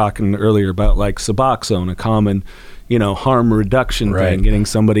 like you're talking earlier about like Suboxone, a common, you know, harm reduction thing, getting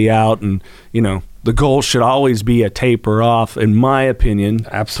somebody out, and, you know, the goal should always be a taper off, in my opinion,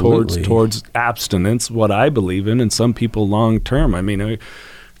 absolutely, towards abstinence, what I believe in, and some people long term. I mean,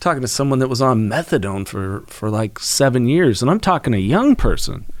 talking to someone that was on methadone for like 7 years, and I'm talking a young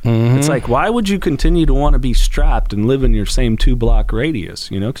person. It's like, why would you continue to want to be strapped and live in your same 2-block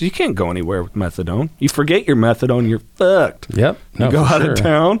radius, you know, because you can't go anywhere with methadone. You forget your methadone, you're fucked. Yep. You go out of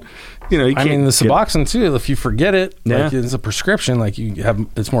town, you know, you can't. I mean, the Suboxone too, if you forget it, like it's a prescription, like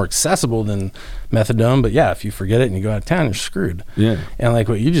it's more accessible than methadone, but yeah, if you forget it and you go out of town, you're screwed. Yeah. And like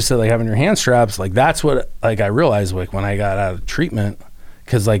what you just said, like having your hand straps, like that's what, like I realized, like when I got out of treatment,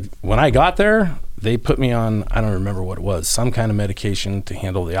 because like when I got there, they put me on, I don't remember what it was, some kind of medication to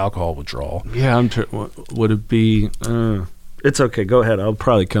handle the alcohol withdrawal. Yeah, would it be, it's okay, go ahead, I'll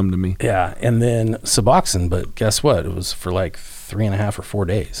probably come to me. Yeah, and then Suboxone, but guess what? It was for like 3.5 or 4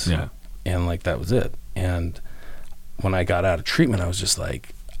 days. Yeah. And like that was it. And when I got out of treatment, I was just like,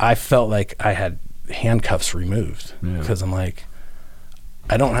 I felt like I had handcuffs removed, because I'm like,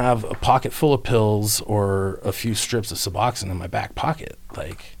 I don't have a pocket full of pills or a few strips of Suboxone in my back pocket,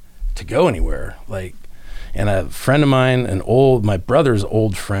 like to go anywhere. Like, and a friend of mine, my brother's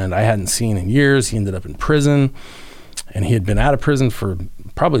old friend, I hadn't seen in years. He ended up in prison, and he had been out of prison for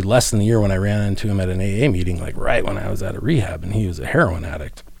probably less than a year when I ran into him at an AA meeting, like right when I was out of rehab, and he was a heroin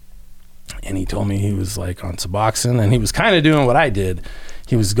addict. And he told me he was like on Suboxone, and he was kind of doing what I did.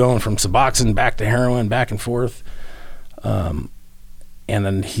 He was going from Suboxone back to heroin, back and forth. And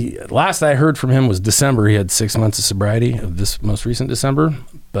then last I heard from him was December. He had 6 months of sobriety, of this most recent December,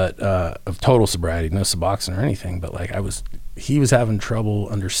 but of total sobriety, no Suboxone or anything. But like he was having trouble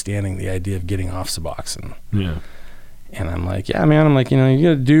understanding the idea of getting off Suboxone. Yeah. And I'm like, yeah, man. I'm like, you know, you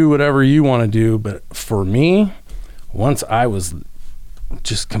got to do whatever you want to do. But for me, once I was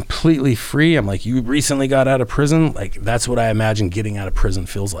just completely free, I'm like, you recently got out of prison. Like, that's what I imagine getting out of prison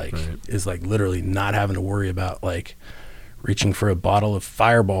feels like, is like literally not having to worry about like reaching for a bottle of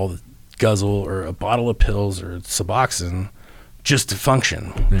Fireball guzzle or a bottle of pills or Suboxone just to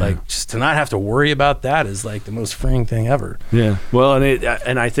function. Like, just to not have to worry about that is like the most freeing thing ever. Yeah. Well,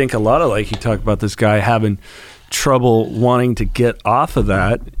 and I think a lot of, like, you talk about this guy having trouble wanting to get off of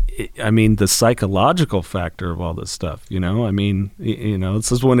that. I mean, the psychological factor of all this stuff, you know, I mean, you know,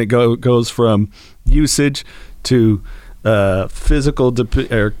 this is when it goes from usage to physical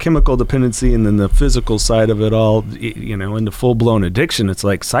or chemical dependency, and then the physical side of it all, you know, into full-blown addiction. It's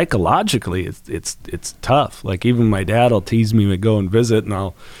like psychologically it's tough. Like, even my dad will tease me to go and visit, and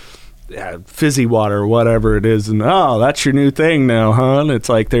I'll fizzy water or whatever it is, and that's your new thing now, huh? And it's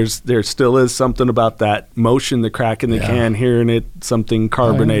like there still is something about that motion, the crack in the can, hearing it, something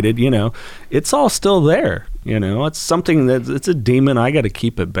carbonated, you know, it's all still there. You know, it's something it's a demon I got to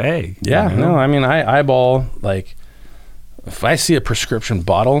keep at bay. Yeah, you know? No, I mean, I eyeball, like, if I see a prescription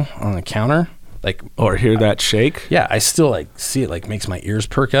bottle on the counter, like, or hear that shake, I still like see it, like makes my ears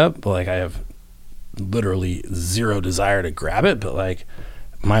perk up, but like I have literally zero desire to grab it, but like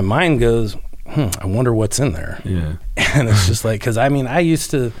my mind goes, I wonder what's in there. Yeah. And it's just like, because I mean, I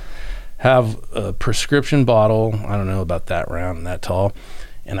used to have a prescription bottle, I don't know, about that round and that tall,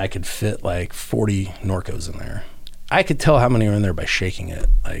 and I could fit like 40 Norcos in there. I could tell how many were in there by shaking it.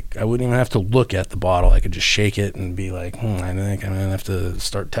 Like, I wouldn't even have to look at the bottle. I could just shake it and be like, I think I'm going to have to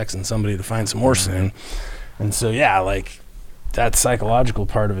start texting somebody to find some more soon. And so, yeah, like, that psychological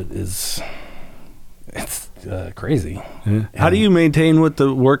part of it it's crazy. Yeah. How do you maintain with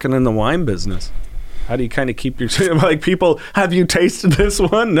the working in the wine business? How do you kind of keep your, like, people, have you tasted this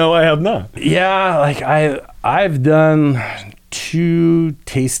one? No, I have not. Yeah, like, I've done 2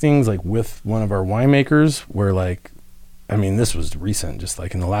 tastings, like, with one of our winemakers where, like, I mean, this was recent, just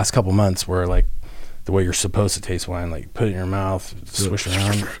like in the last couple months, where like the way you're supposed to taste wine, like put it in your mouth, swish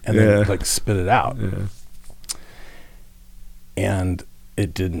around, and then like spit it out. Yeah. And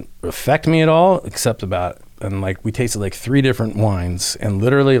it didn't affect me at all, except and like we tasted like 3 different wines, and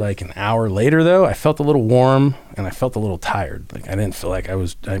literally like an hour later though, I felt a little warm and I felt a little tired. Like, I didn't feel like I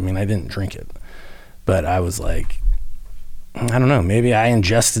didn't drink it, but I was like, I don't know, maybe I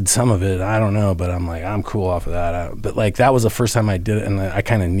ingested some of it, I don't know, but I'm like, I'm cool off of that. But like, that was the first time I did it, and I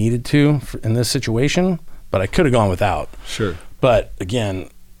kind of needed to in this situation, but I could have gone without. Sure. But again,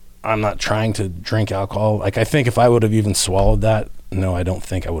 I'm not trying to drink alcohol. Like, I think if I would have even swallowed that, no, I don't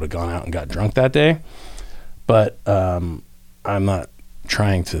think I would have gone out and got drunk that day. But I'm not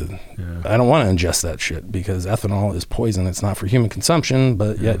trying to, I don't want to ingest that shit, because ethanol is poison. It's not for human consumption,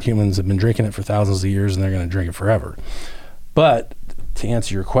 but yet humans have been drinking it for thousands of years, and they're going to drink it forever. But to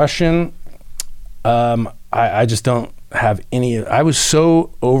answer your question, I just don't have any. I was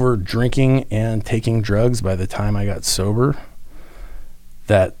so over drinking and taking drugs by the time I got sober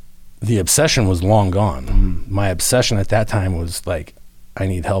that the obsession was long gone. My obsession at that time was like, I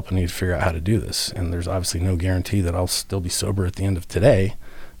need help. I need to figure out how to do this. And there's obviously no guarantee that I'll still be sober at the end of today,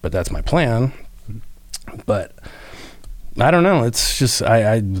 but that's my plan. But I don't know. It's just,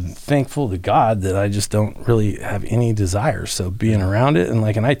 I'm thankful to God that I just don't really have any desire. So being around it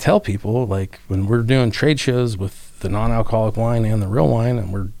and I tell people, like, when we're doing trade shows with the non-alcoholic wine and the real wine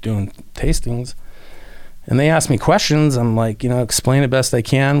and we're doing tastings and they ask me questions, I'm like, explain it best I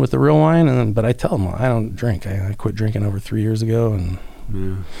can with the real wine. But I tell them, I don't drink. I quit drinking over 3 years ago, and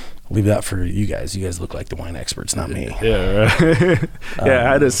leave that for you guys. You guys look like the wine experts, not me. Yeah, right. I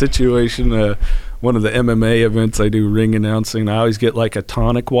had a situation, one of the MMA events I do, ring announcing. I always get like a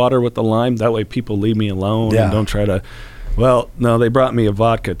tonic water with the lime. That way people leave me alone and don't try to. Well, no, they brought me a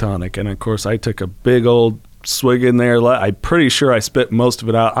vodka tonic, and of course I took a big old swig in there. I'm pretty sure I spit most of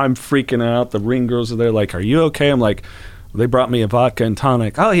it out. I'm freaking out. The ring girls are there like, are you okay? I'm like, they brought me a vodka and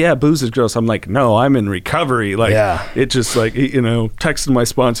tonic. Oh yeah, booze is gross. I'm like, no, I'm in recovery. It just texting my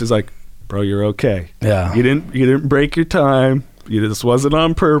sponsors like, bro, you're okay. Yeah. You didn't break your time. This wasn't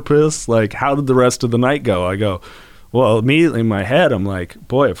on purpose. Like, how did the rest of the night go? I go, well, immediately in my head, I'm like,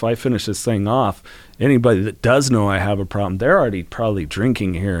 boy, if I finish this thing off, anybody that does know I have a problem, they're already probably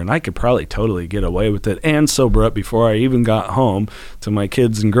drinking here, and I could probably totally get away with it and sober up before I even got home to my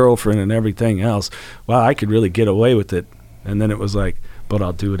kids and girlfriend and everything else. Wow, I could really get away with it. And then it was like, but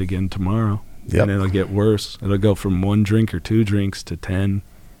I'll do it again tomorrow. Yep. And it'll get worse. It'll go from 1 drink or 2 drinks to 10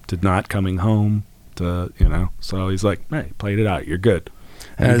 to not coming home to, So he's like, hey, played it out. You're good.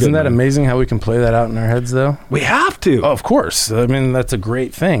 And isn't that amazing how we can play that out in our heads, though? We have to. Oh, of course. I mean, that's a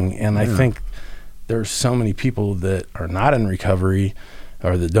great thing. And I think there's so many people that are not in recovery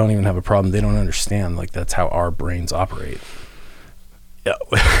or that don't even have a problem. They don't understand, that's how our brains operate. Yeah,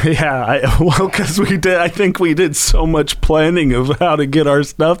 because I think we did so much planning of how to get our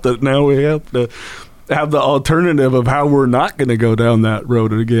stuff that now we have to have the alternative of how we're not going to go down that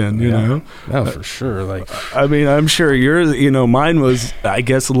road again, you know? No, for sure. I mean, I'm sure mine was, I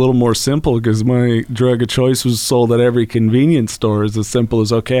guess, a little more simple because my drug of choice was sold at every convenience store. As simple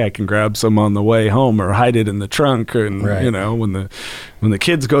as, okay, I can grab some on the way home or hide it in the trunk. And, when the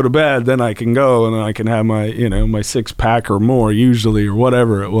kids go to bed, then I can go and I can have my, my 6-pack or more usually, or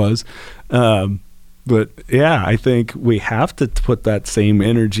whatever it was. But yeah, I think we have to put that same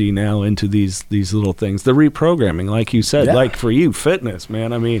energy now into these little things. The reprogramming, like you said, like for you, fitness,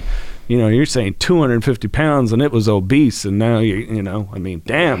 man. I mean, you're saying 250 pounds and it was obese, and now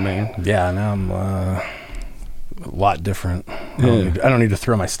damn, man. Yeah, now I'm a lot different. I don't need to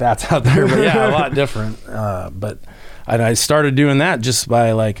throw my stats out there, but yeah, a lot different. But I started doing that just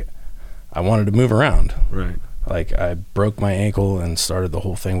by I wanted to move around. Right. I broke my ankle and started the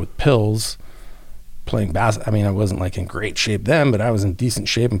whole thing with pills. Playing basketball. I mean, I wasn't in great shape then, but I was in decent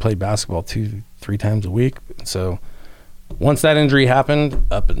shape and played basketball 2-3 times a week. So once that injury happened,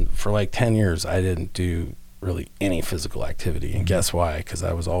 for 10 years, I didn't do really any physical activity. And guess why? Because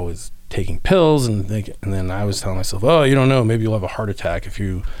I was always taking pills and then I was telling myself, oh, you don't know, maybe you'll have a heart attack if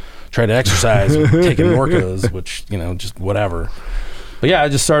you try to exercise with taking Norcos, which, just whatever. But yeah, I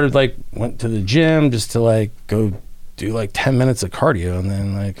just started went to the gym just to go do 10 minutes of cardio, and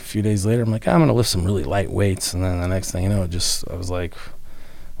then a few days later I'm I'm gonna lift some really light weights, and then the next thing you know, I was like,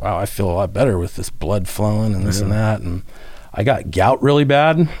 wow, I feel a lot better with this blood flowing and this and that. And I got gout really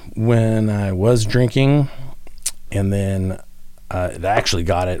bad when I was drinking, and then I actually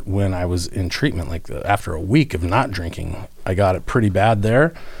got it when I was in treatment. After a week of not drinking, I got it pretty bad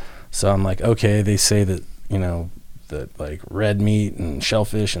there. So I'm like, okay, they say that that red meat and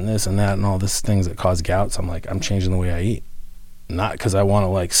shellfish and this and that and all these things that cause gout. So I'm changing the way I eat, not because I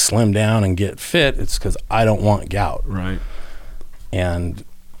want to slim down and get fit. It's because I don't want gout. Right. And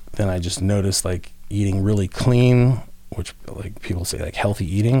then I just noticed eating really clean, which people say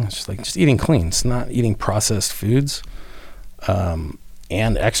healthy eating. It's just eating clean. It's not eating processed foods, and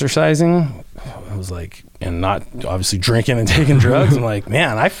exercising. I was and not obviously drinking and taking drugs. I'm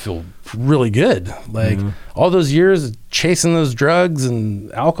man, I feel really good. All those years chasing those drugs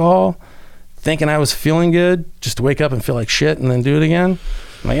and alcohol, thinking I was feeling good, just to wake up and feel like shit and then do it again.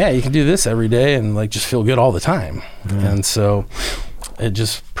 I'm yeah, you can do this every day and just feel good all the time. And so it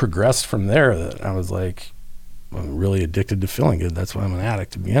just progressed from there that I was I'm really addicted to feeling good. That's why I'm an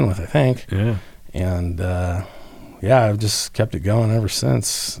addict to begin with, I think. Yeah. And I've just kept it going ever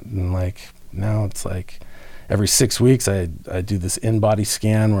since. And now it's every 6 weeks I do this in-body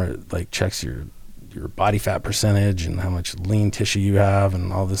scan where it checks your body fat percentage and how much lean tissue you have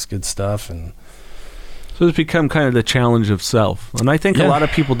and all this good stuff. And So it's become kind of the challenge of self. And I think a lot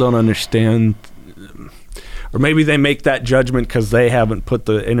of people don't understand, or maybe they make that judgment because they haven't put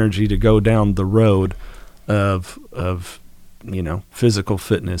the energy to go down the road of physical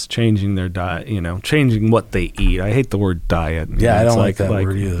fitness, changing their diet, changing what they eat. I hate the word diet. Yeah, I don't like that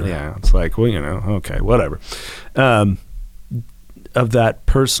word either. Yeah, it's like, well, okay, whatever. Of that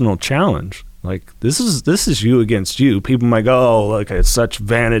personal challenge. Like, this is you against you. People might go, oh, like, it's such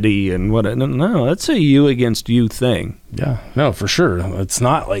vanity and what. No, that's a you against you thing. Yeah, no, for sure. It's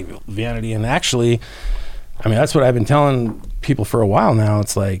not like vanity. And actually, I mean, that's what I've been telling people for a while now.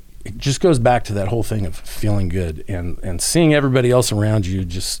 It's like, it just goes back to that whole thing of feeling good and seeing everybody else around you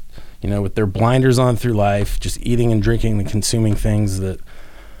just, with their blinders on through life, just eating and drinking and consuming things that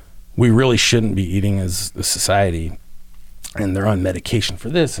we really shouldn't be eating as a society. And they're on medication for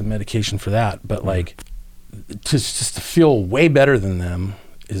this and medication for that. But like, just to feel way better than them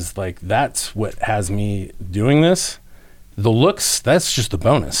is like, that's what has me doing this. The looks, that's just a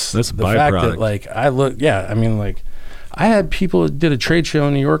bonus. That's a the byproduct. fact that like I had people that did a trade show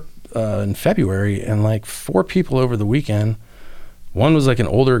in New York in February, and like 4 people over the weekend. One was like an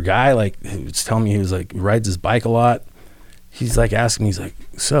older guy, like he was telling me he was like, rides his bike a lot. He's like asking me, he's like,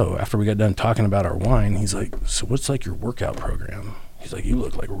 so after we got done talking about our wine, he's like, so what's like your workout program? He's like, you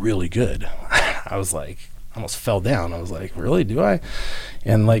look like really good. I was like, almost fell down. I was like, really, do I?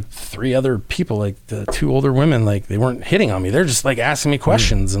 And like 3 other people, like the 2 older women, like they weren't hitting on me. They're just like asking me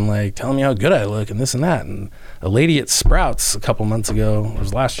questions and like telling me how good I look and this and that. And a lady at Sprouts a couple months ago, it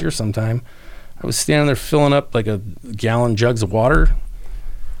was last year sometime, I was standing there filling up like a gallon jugs of water.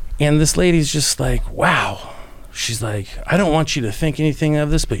 And this lady's just like, wow. She's like, I don't want you to think anything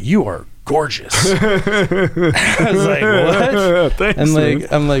of this, but you are gorgeous. I was like, what? Thanks, and like, man.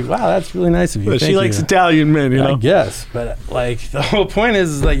 I'm like, wow, that's really nice of you. But Thank she likes you. Italian men, I guess. But like, the whole point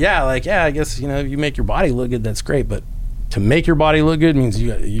is like, I guess, you make your body look good, that's great. But to make your body look good means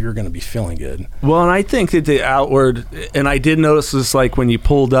you're going to be feeling good. Well, and I think that the outward, and I did notice this, like when you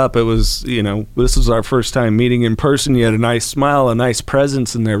pulled up, it was, this was our first time meeting in person. You had a nice smile, a nice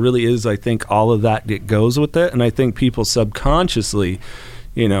presence, and there really is, I think, all of that goes with it. And I think people subconsciously,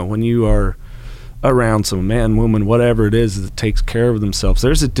 when you are around some man, woman, whatever it is that takes care of themselves,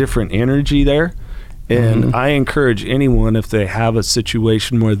 there's a different energy there. And I encourage anyone, if they have a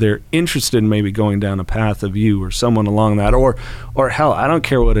situation where they're interested in maybe going down a path of you or someone along that, or hell, I don't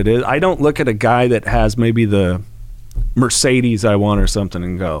care what it is. I don't look at a guy that has maybe the Mercedes I want or something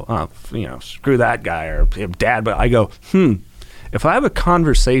and go, oh, screw that guy or dad. But I go, if I have a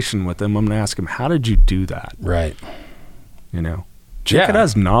conversation with him, I'm going to ask him, how did you do that? Right. Check it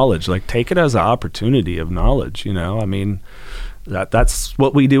as knowledge, like take it as an opportunity of knowledge, I mean, that's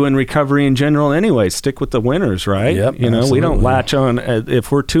what we do in recovery in general anyway. Stick with the winners, right? Yep, we don't latch on.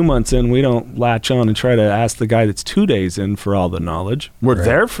 If we're 2 months in, we don't latch on and try to ask the guy that's 2 days in for all the knowledge. We're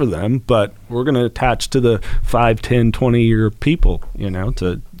there for them, but we're going to attach to the 5, 10, 20-year people,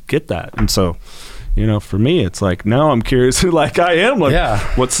 to get that. And so, for me, it's like, now I'm curious, like I am,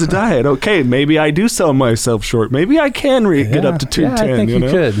 like, what's the diet? Okay, maybe I do sell myself short. Maybe I can get up to 210, I think you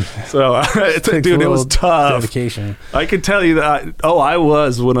could. So, dude, it was tough. Dedication. I can tell you that, I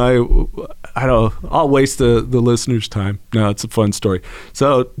was when I don't, I'll waste the listeners' time. No, it's a fun story.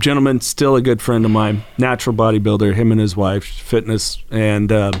 So, gentleman, still a good friend of mine, natural bodybuilder, him and his wife, fitness.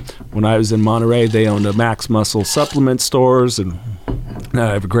 And when I was in Monterey, they owned a Max Muscle supplement stores, and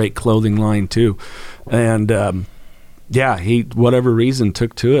I have a great clothing line too. And he, whatever reason,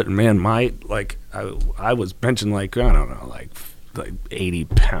 took to it. And man, I was benching like, I don't know, like 80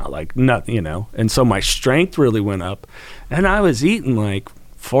 pounds, like nothing, And so my strength really went up. And I was eating like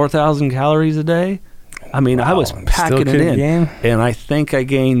 4,000 calories a day. I mean, I was packing it in. And I think I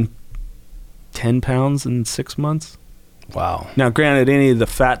gained 10 pounds in 6 months. Wow. Now, granted, any of the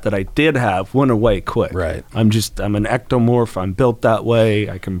fat that I did have went away quick. Right. I'm an ectomorph. I'm built that way.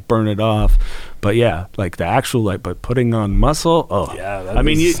 I can burn it off. But yeah, like the actual, but putting on muscle,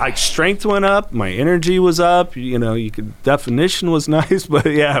 strength went up. My energy was up. Definition was nice. But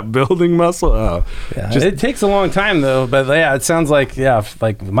yeah, building muscle, it takes a long time though. But yeah, it sounds like,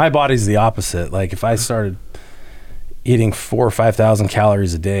 like my body's the opposite. Like if I started eating 4,000 or 5,000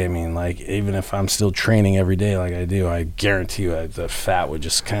 calories a day, I mean, like even if I'm still training every day like I do, I guarantee you the fat would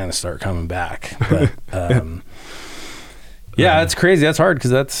just kind of start coming back. But it's crazy. That's hard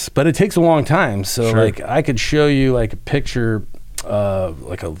but it takes a long time. So like I could show you like a picture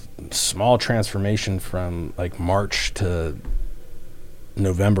like a small transformation from like March to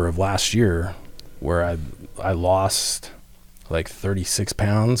November of last year where I lost like 36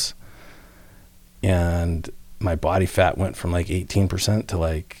 pounds and my body fat went from like 18% to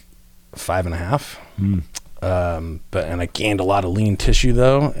like 5.5. And I gained a lot of lean tissue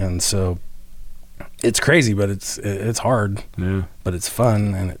though, and so it's crazy, but it's hard. Yeah. But it's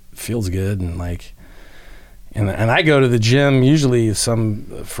fun and it feels good, and like, and I go to the gym usually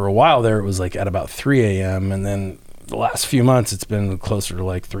for a while there it was like at about 3 a.m. and then the last few months it's been closer to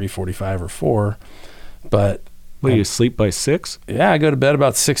like 3:45 or 4. But you sleep by 6? Yeah, I go to bed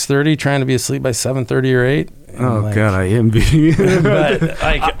about 6:30, trying to be asleep by 7:30 or 8. Oh God, I envy you. But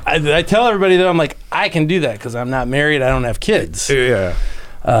like I tell everybody though, I'm like, I can do that because I'm not married, I don't have kids. Yeah.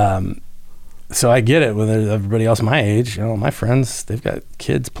 So I get it with everybody else my age. You know, my friends, they've got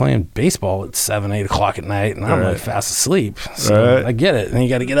kids playing baseball at 7, 8 o'clock at night, and I'm like fast asleep. So I get it. And you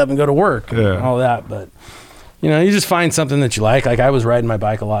got to get up and go to work and all that. But, you know, you just find something that you like. Like I was riding my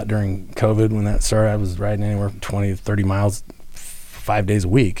bike a lot during COVID when that started. I was riding anywhere from 20 to 30 miles 5 days a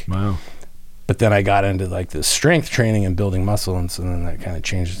week. Wow. But then I got into like this strength training and building muscle, and so then that kind of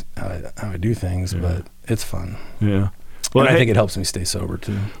changed how I do things. But it's fun. Yeah. Well, and I think it helps me stay sober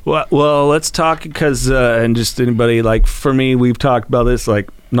too. Well, let's talk because, and just anybody, like for me, we've talked about this, like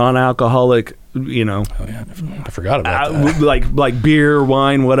non-alcoholic, you know. Oh yeah, I forgot about that. Like beer,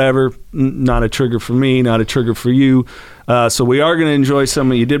 wine, whatever. Not a trigger for me, not a trigger for you. So we are going to enjoy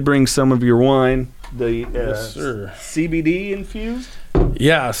some. You did bring some of your wine, the yes, sir. CBD infused.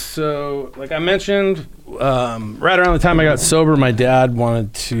 Yeah. So like I mentioned, right around the time I got sober, my dad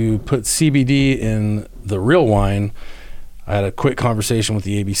wanted to put CBD in the real wine. I had a quick conversation with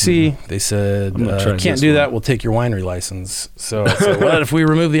the ABC. They said, can't do that. We'll take your winery license. So I said, what if we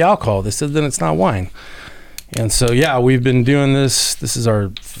remove the alcohol? They said, then it's not wine. And so, yeah, we've been doing this. This is our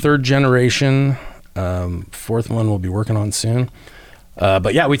 3rd generation. 4th one we'll be working on soon.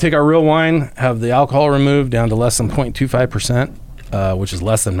 But yeah, we take our real wine, have the alcohol removed down to less than 0.25%, which is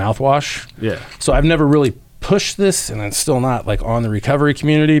less than mouthwash. Yeah. So I've never really pushed this, and it's still not like on the recovery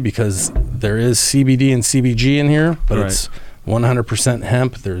community because there is CBD and CBG in here, but it's 100%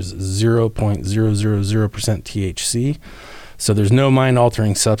 hemp. There's 0.000% THC. So there's no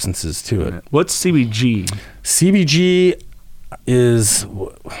mind-altering substances to it. What's CBG? CBG is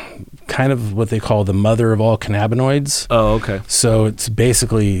kind of what they call the mother of all cannabinoids. Oh, okay. So it's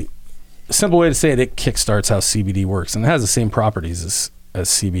basically, a simple way to say it, it kickstarts how CBD works, and it has the same properties as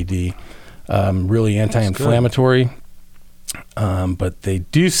CBD. Really anti-inflammatory, but they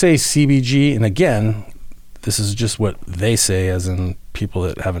do say CBG, and again, this is just what they say, as in people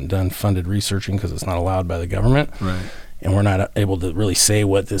that haven't done funded researching because it's not allowed by the government, right? And we're not able to really say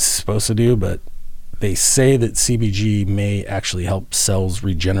what this is supposed to do, but they say that CBG may actually help cells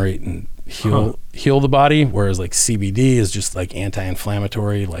regenerate and heal the body, whereas like CBD is just like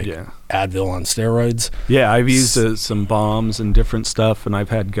anti-inflammatory, like Advil on steroids. Yeah, I've used some bombs and different stuff, and I've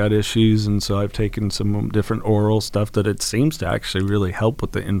had gut issues, and so I've taken some different oral stuff that it seems to actually really help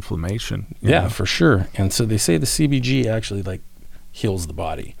with the inflammation. Yeah, for sure. And so they say the CBG actually like heals the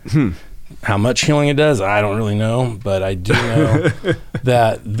body. How much healing it does, I don't really know, but I do know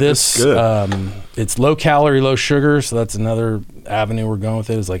that this, it's low calorie, low sugar. So that's another avenue we're going with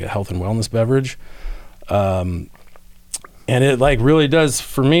it, is like a health and wellness beverage. And it like really does,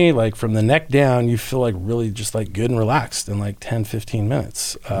 for me, like from the neck down, you feel like really just like good and relaxed in like 10, 15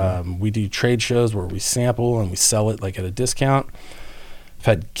 minutes. We do trade shows where we sample and we sell it like at a discount. I've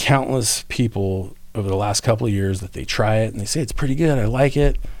had countless people over the last couple of years that they try it and they say, it's pretty good, I like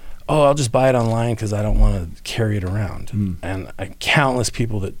it. Oh, I'll just buy it online because I don't want to carry it around. And countless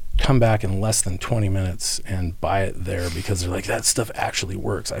people that come back in less than 20 minutes and buy it there because they're like, that stuff actually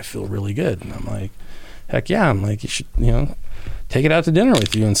works. I feel really good. And I'm like, heck yeah. I'm like, you should, take it out to dinner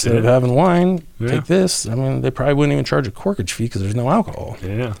with you instead of having wine. Take this. I mean, they probably wouldn't even charge a corkage fee because there's no alcohol.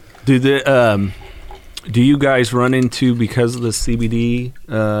 Yeah. Do you guys run into, because of the CBD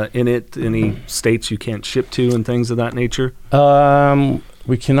in it, any states you can't ship to and things of that nature?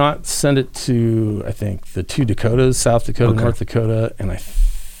 We cannot send it to, I think, the 2 Dakotas, South Dakota, North Dakota, and I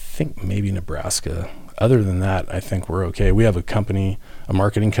think maybe Nebraska. Other than that, I think we're okay. We have a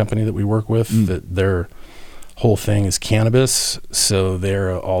marketing company that we work with that their whole thing is cannabis. So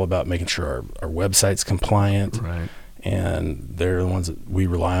they're all about making sure our website's compliant. Right. And they're the ones that we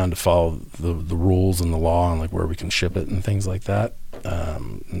rely on to follow the rules and the law and like where we can ship it and things like that.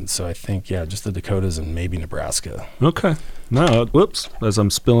 And so I think, just the Dakotas and maybe Nebraska. Okay. No, whoops. As I'm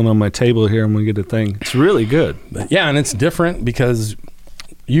spilling on my table here, I'm going to get a thing. It's really good. But and it's different because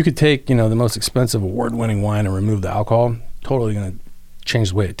you could take, the most expensive award-winning wine and remove the alcohol. Totally going to change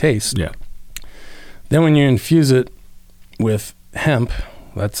the way it tastes. Yeah. Then when you infuse it with hemp,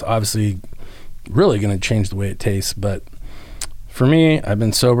 that's obviously really going to change the way it tastes. But for me, I've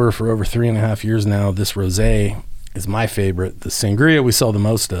been sober for over 3.5 years now. This rosé is my favorite. The sangria we sell the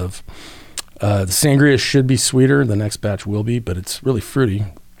most of. The sangria should be sweeter. The next batch will be, but it's really fruity.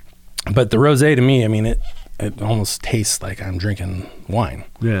 But the rosé to me, I mean, it almost tastes like I'm drinking wine.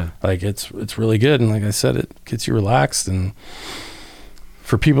 Yeah. Like it's really good. And like I said, it gets you relaxed. And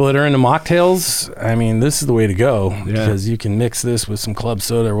for people that are into mocktails, I mean, this is the way to go because you can mix this with some club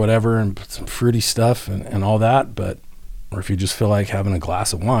soda or whatever and put some fruity stuff and all that. Or if you just feel like having a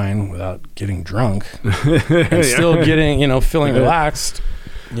glass of wine without getting drunk and still getting, feeling relaxed,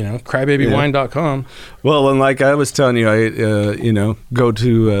 crybabywine.com. Well, and like I was telling you, I go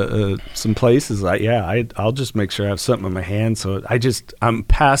to some places. I'll just make sure I have something in my hand. So I'm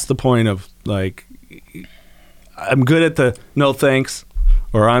past the point of like, I'm good at the no thanks,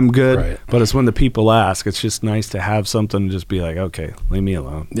 or I'm good. Right. But it's when the people ask. It's just nice to have something and just be like, okay, leave me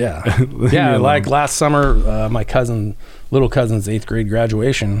alone. Yeah, like last summer, my little cousin's 8th grade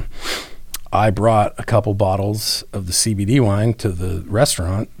graduation. I brought a couple bottles of the CBD wine to the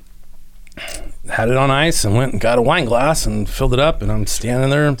restaurant, had it on ice, and went and got a wine glass and filled it up. And I'm standing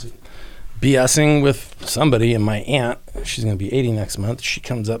there BSing with somebody, and my aunt, she's going to be 80 next month, she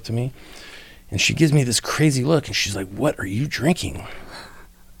comes up to me, and she gives me this crazy look, and she's like, "What are you drinking?"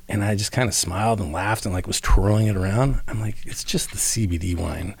 And I just kind of smiled and laughed and like was twirling it around. I'm like, "It's just the CBD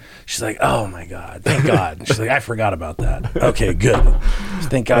wine." She's like, "Oh my God, thank God." And she's like, "I forgot about that." Okay, good.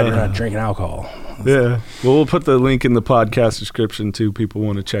 Thank God you're not drinking alcohol. Yeah. Well, we'll put the link in the podcast description too. People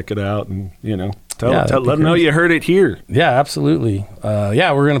want to check it out and, let them know you heard it here. Yeah, absolutely. We're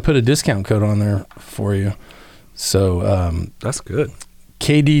going to put a discount code on there for you. So that's good.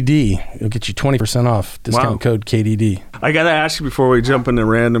 KDD. It'll get you 20% off. Discount code KDD. I got to ask you before we jump into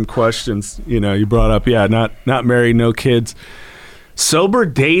random questions. You brought up, not married, no kids. Sober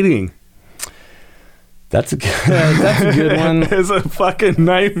dating. That's a good one. It's a fucking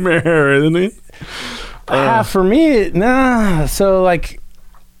nightmare, isn't it? For me, nah. So like,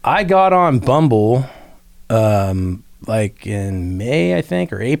 I got on Bumble, like in May, I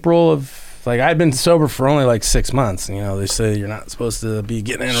think, or April of. Like, I'd been sober for only like 6 months. They say you're not supposed to be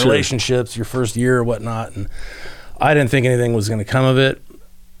getting in relationships your first year or whatnot. And I didn't think anything was going to come of it.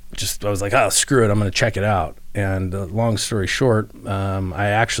 I was like, oh, screw it. I'm going to check it out. And long story short, I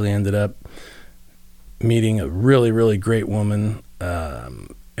actually ended up meeting a really, really great woman.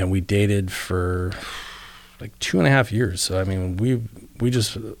 And we dated for like 2.5 years. So, I mean, we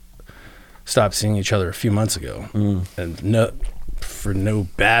just stopped seeing each other a few months ago. And for no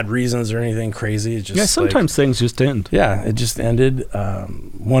bad reasons or anything crazy. It's just sometimes things just end. Yeah, it just ended.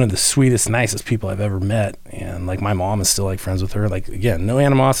 One of the sweetest, nicest people I've ever met, and like my mom is still like friends with her. Like, again, no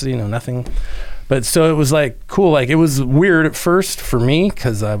animosity, no nothing. But so it was like cool. Like, it was weird at first for me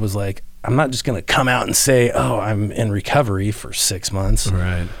because I was like, I'm not just gonna come out and say, oh, I'm in recovery for 6 months.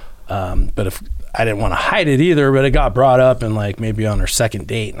 Right. But if I didn't want to hide it either, but it got brought up and like maybe on our second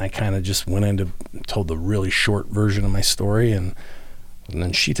date, and I kind of just went into told the really short version of my story, and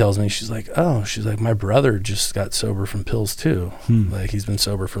then she tells me, she's like, my brother just got sober from pills too. Like, he's been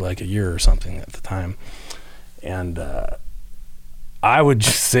sober for like a year or something at the time. And I would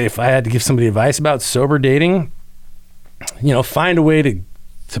just say, if I had to give somebody advice about sober dating, find a way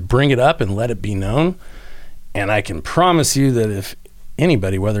to bring it up and let it be known. And I can promise you that if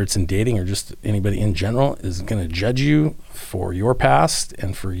anybody, whether it's in dating or just anybody in general, is going to judge you for your past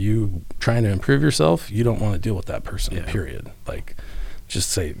and for you trying to improve yourself, you don't want to deal with that person, period. Like,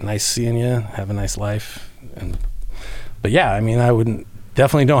 just say, nice seeing you, have a nice life. But yeah, I mean,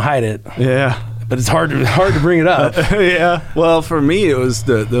 definitely don't hide it. Yeah. But it's hard to bring it up. Yeah. Well, for me, it was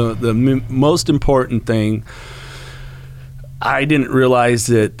the most important thing. I didn't realize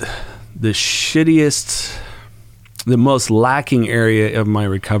that the most lacking area of my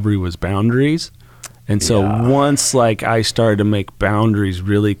recovery was boundaries. And so once like I started to make boundaries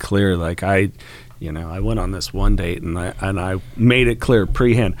really clear, like I went on this one date and I made it clear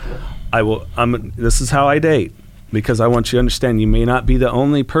prehand. This is how I date, because I want you to understand you may not be the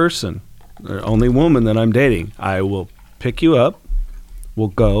only person or only woman that I'm dating. I will pick you up. We'll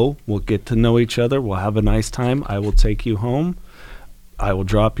get to know each other. We'll have a nice time. I will take you home. I will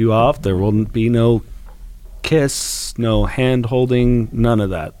drop you off. There will be no kiss, no hand holding, none of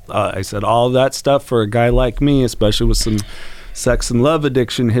that. I said all of that stuff for a guy like me, especially with some sex and love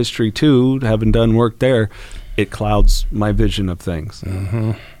addiction history too, having done work there, it clouds my vision of things.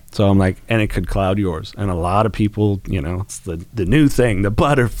 Mm-hmm. So I'm like, and it could cloud yours. And a lot of people, it's the new thing, the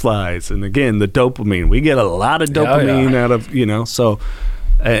butterflies, and again, the dopamine. We get a lot of dopamine out of, so,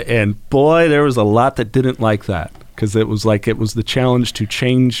 and boy, there was a lot that didn't like that. because it was the challenge to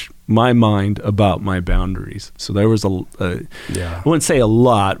change my mind about my boundaries. So there was I wouldn't say a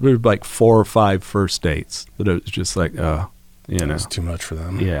lot, but like 4 or 5 first dates that it was just like, it was too much for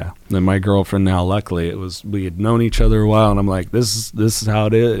them. Yeah. Then my girlfriend now, luckily, we had known each other a while, and I'm like, this is how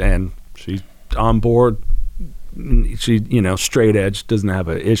it is, and she's on board. She, straight edge, doesn't have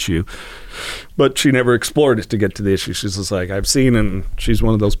an issue, but she never explored it to get to the issue. She's just like, I've seen, and she's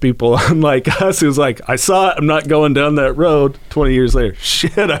one of those people unlike us who's like, I saw it, I'm not going down that road. 20 years later,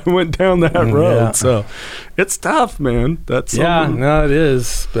 shit, I went down that road. Yeah. So it's tough, man. That's something. No, it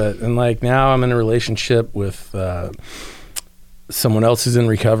is. And like now I'm in a relationship with someone else who's in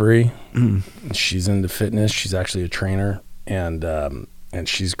recovery. She's into fitness. She's actually a trainer, and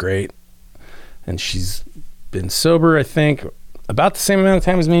she's great, and she's been sober, I think, about the same amount of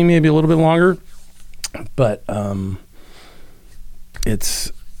time as me, maybe a little bit longer. But it's,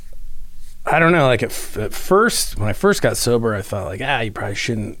 I don't know, like at first, when I first got sober, I thought like, you probably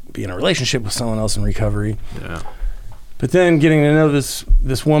shouldn't be in a relationship with someone else in recovery. Yeah. But then getting to know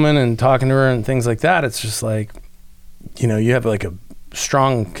this woman and talking to her and things like that, it's just like, you have like a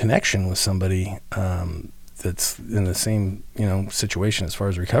strong connection with somebody that's in the same, situation as far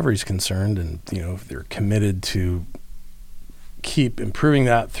as recovery is concerned. And, if they're committed to keep improving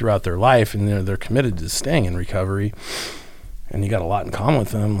that throughout their life, and they're committed to staying in recovery, and you got a lot in common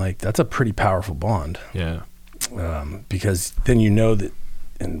with them, like that's a pretty powerful bond. Yeah. Because then that,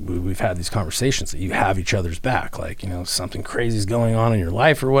 and we've had these conversations, that you have each other's back, like, something crazy is going on in your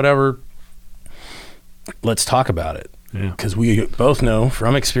life or whatever. Let's talk about it. Because we both know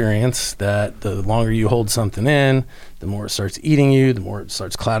from experience that the longer you hold something in, the more it starts eating you, the more it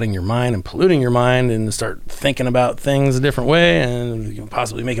starts clouding your mind and polluting your mind, and start thinking about things a different way, and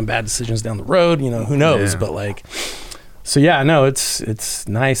possibly making bad decisions down the road. Who knows? But like, so it's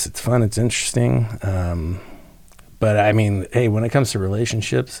nice, it's fun, it's interesting. But I mean, hey, when it comes to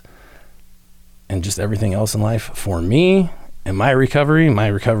relationships and just everything else in life, for me and my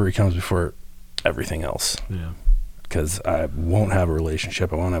recovery comes before everything else. Yeah. Because I won't have a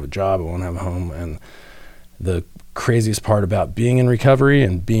relationship, I won't have a job, I won't have a home. And the craziest part about being in recovery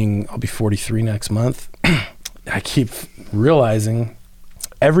and I'll be 43 next month, I keep realizing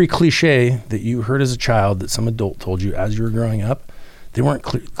every cliche that you heard as a child that some adult told you as you were growing up, they weren't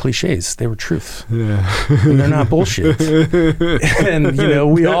cliches, they were truth. Yeah. And they're not bullshit. And,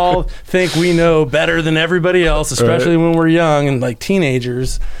 we all think we know better than everybody else, especially when we're young and like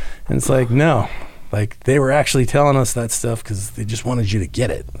teenagers. And it's like, no. Like they were actually telling us that stuff because they just wanted you to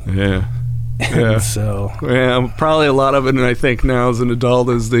get it. Yeah. And so. Yeah, probably a lot of it, and I think now as an adult,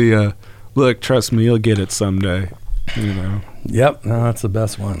 is the look, trust me, you'll get it someday. Yep. No, that's the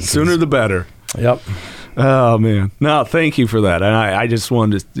best one. Sooner the better. Yep. Oh man. No, thank you for that. And I just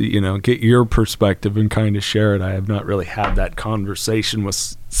wanted to, get your perspective and kind of share it. I have not really had that conversation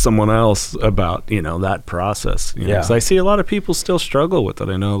with someone else about, that process. Yeah. 'Cause I see a lot of people still struggle with it.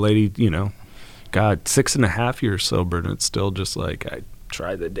 I know a lady, God, 6.5 years sober, and it's still just like, I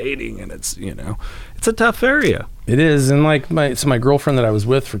try the dating, and it's, it's a tough area. It is. And like my girlfriend that I was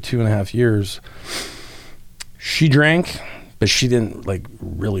with for 2.5 years, she drank, but she didn't like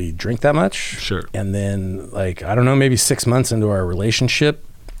really drink that much. Sure. And then like, I don't know, maybe 6 months into our relationship,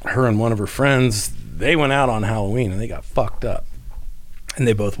 her and one of her friends, they went out on Halloween and they got fucked up. And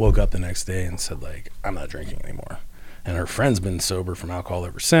they both woke up the next day and said like, I'm not drinking anymore. And her friend's been sober from alcohol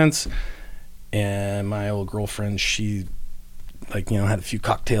ever since. And my old girlfriend, she like, had a few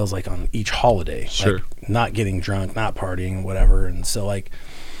cocktails like on each holiday, sure. Like not getting drunk, not partying, whatever. And so like,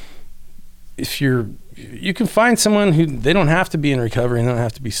 if you can find someone who, they don't have to be in recovery and they don't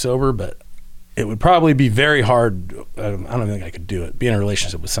have to be sober, but it would probably be very hard. I don't think I could do it. Be in a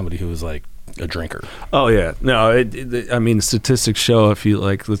relationship with somebody who was like a drinker. Oh yeah. No, I mean, statistics show if you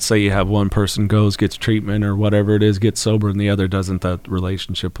like, let's say you have one person gets treatment or whatever it is, gets sober, and the other doesn't, that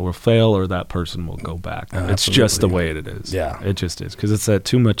relationship will fail or that person will go back. It's just the way it is. Yeah. It just is. 'Cause it's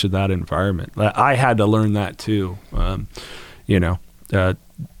too much of that environment. I had to learn that too.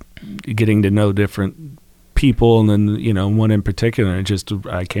 Getting to know different people, and then one in particular,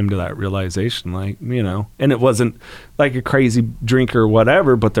 I came to that realization, like, and it wasn't like a crazy drinker or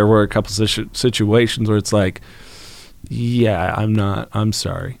whatever, but there were a couple situations where it's like, I'm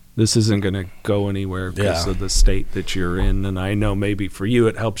sorry, this isn't going to go anywhere because of the state that you're in, and I know maybe for you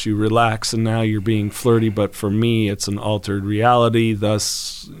it helps you relax and now you're being flirty, but for me it's an altered reality,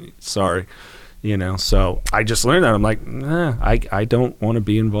 thus sorry. So I just learned that. I'm like, I don't want to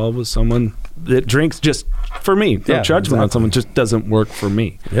be involved with someone that drinks just for me. No judgment on someone, just doesn't work for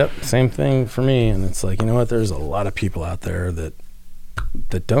me. Yep, same thing for me. And it's like, there's a lot of people out there that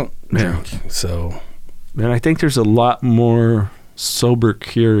don't drink. So And I think there's a lot more sober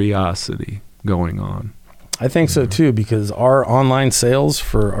curiosity going on. I think so too, because our online sales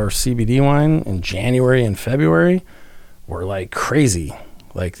for our CBD wine in January and February were like crazy.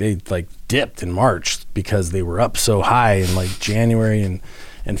 Like they like dipped in March because they were up so high in like January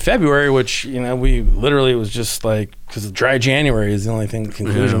and February, which, you know, we literally was just like, because dry January is the only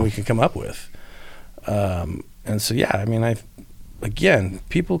conclusion we could come up with. And so, yeah, I mean, again,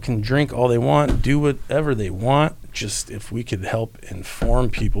 people can drink all they want, do whatever they want. Just if we could help inform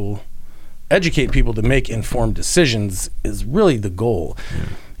people, educate people to make informed decisions is really the goal.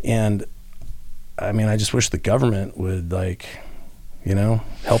 And I mean, I just wish the government would, like, you know,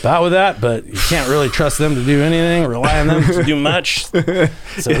 help out with that, but you can't really trust them to do anything, rely on them to do much. So who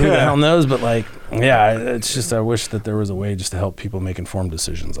the hell knows? But like, yeah, it's just, I wish that there was a way just to help people make informed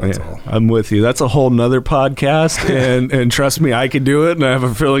decisions. That's all. I'm with you. That's a whole nother podcast. and trust me, I could do it. And I have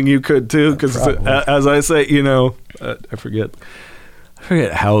a feeling you could too. Because as I say, you know, I forget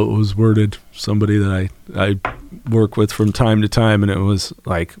how it was worded. Somebody that I work with from time to time. And it was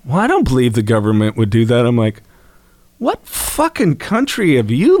like, well, I don't believe the government would do that. I'm like, what fucking country have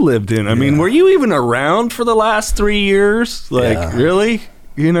you lived in? I mean, were you even around for the last 3 years? Like, really?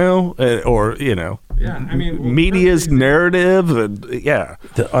 You know? Or, you know, I mean, media's narrative.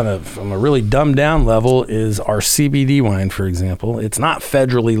 And, from a really dumbed down level is our CBD wine, for example. It's not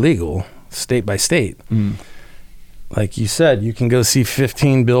federally legal, state by state. Like you said, you can go see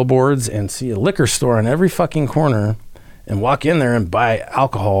 15 billboards and see a liquor store on every fucking corner and walk in there and buy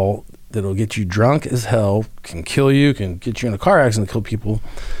alcohol that'll get you drunk as hell, can kill you, can get you in a car accident, kill people.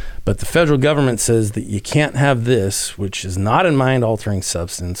 But the federal government says that you can't have this, which is not a mind-altering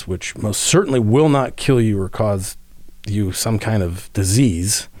substance, which most certainly will not kill you or cause you some kind of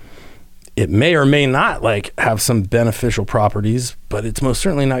disease. It may or may not like have some beneficial properties, but it's most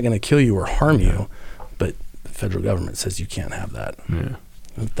certainly not going to kill you or harm you. But the federal government says you can't have that. Yeah.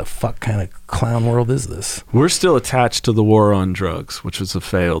 What the fuck kind of clown world is this? We're still attached to the war on drugs, which was a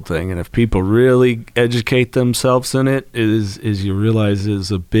failed thing. And if people really educate themselves in it, is you realize it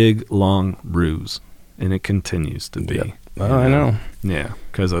is a big, long ruse. And it continues to be. Yep. I know. Yeah,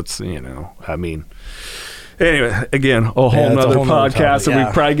 because it's, you know, I mean... Anyway, again, a whole nother podcast, and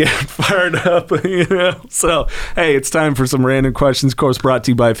we probably get fired up, you know. So, hey, it's time for some random questions. Of course, brought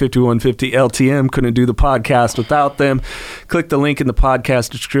to you by 5150 LTM. Couldn't do the podcast without them. Click the link in the podcast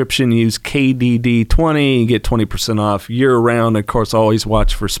description. Use KDD20. You get 20% off year-round. Of course, always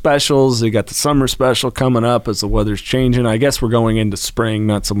watch for specials. They got the summer special coming up as the weather's changing. I guess we're going into spring,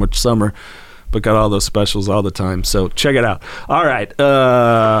 not so much summer, but got all those specials all the time. So, check it out. All right.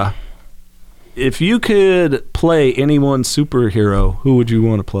 If you could play any one superhero, who would you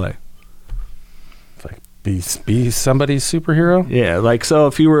want to play? Like be somebody's superhero? Yeah, like, so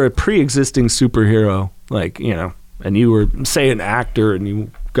if you were a pre-existing superhero, like, you know, and you were, say, an actor and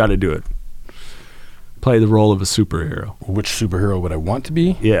you got to do it, play the role of a superhero. Which superhero would I want to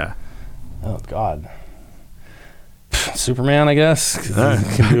be? Yeah. Oh, God. Superman, I guess.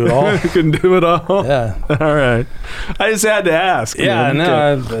 Can do it all. Can do it all. Yeah. All right. I just had to ask. Yeah, no,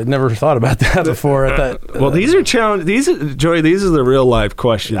 I've never thought about that before. I thought, well, these are Joey. These are the real life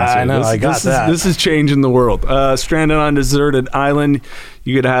questions. I know. This is changing the world. Stranded on a deserted island.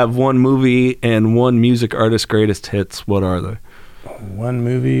 You could have one movie and one music artist's greatest hits. What are they? One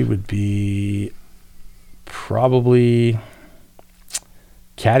movie would be probably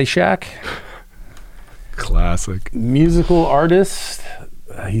Caddyshack. Classic. Musical artist,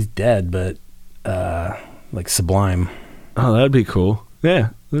 he's dead, but like Sublime. Oh, that'd be cool. Yeah,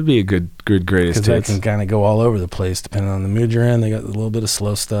 that'd be a good greatest hits. Because they can kind of go all over the place depending on the mood you're in. They got a little bit of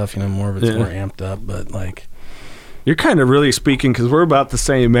slow stuff, you know, more of it's more amped up, but like... You're kind of really speaking, because we're about the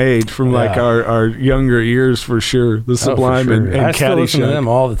same age from like our younger years for sure. The Sublime and Caddyshack. I still listen to them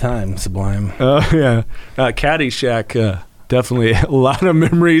all the time, Sublime. Oh, yeah. Caddyshack... definitely a lot of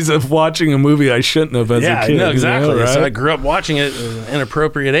memories of watching a movie I shouldn't have as a kid. Yeah, no, exactly. You know, right? So I grew up watching it at an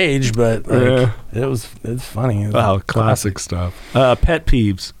inappropriate age, but like, it's funny. Wow, classic stuff. Pet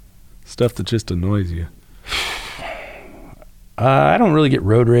peeves, stuff that just annoys you. I don't really get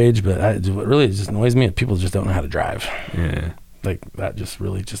road rage, but what really just annoys me is people just don't know how to drive. Yeah. Like that just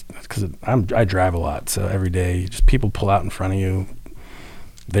really because I drive a lot, so every day just people pull out in front of you.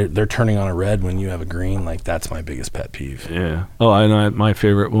 They're turning on a red when you have a green. Like, that's my biggest pet peeve. Yeah. Oh, I know. My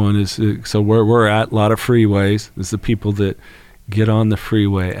favorite one is, so where we're at, a lot of freeways, is the people that get on the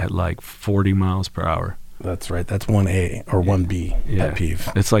freeway at like 40 miles per hour. That's right. That's 1A or 1B pet peeve.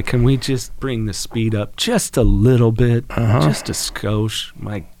 It's like, can we just bring the speed up just a little bit? Just a skosh.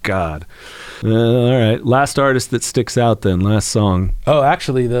 My God. All right. Last artist that sticks out then. Last song. Oh,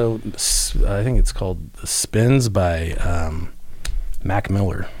 actually, though, I think it's called The Spins by Mac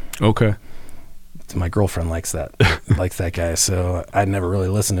Miller. Okay. My girlfriend likes that guy, so I'd never really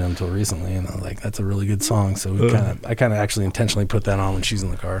listened to him until recently, and I was like, that's a really good song. So I kind of actually intentionally put that on when she's in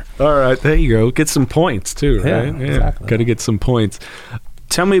the car. All right, there you go. Get some points too, right? Yeah, exactly. Got to get some points.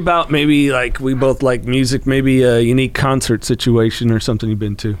 Tell me about maybe, like, we both like music, maybe a unique concert situation or something you've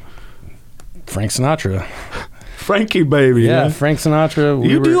been to. Frank Sinatra. Frankie, baby. Yeah, huh? Frank Sinatra.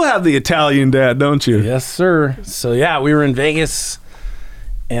 You do have the Italian dad, don't you? Yes, sir. So yeah, we were in Vegas.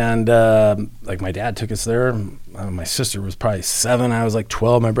 And like my dad took us there. My sister was probably 7. I was like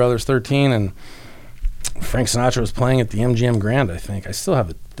 12. My brother's 13. And Frank Sinatra was playing at the MGM Grand, I think. I still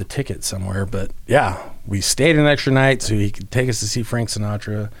have the ticket somewhere. But yeah, we stayed an extra night so he could take us to see Frank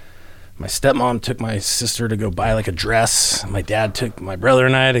Sinatra. My stepmom took my sister to go buy like a dress. My dad took my brother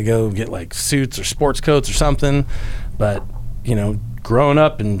and I to go get like suits or sports coats or something. But, you know, growing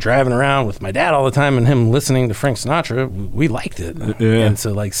up and driving around with my dad all the time and him listening to Frank Sinatra, we liked it. Yeah. And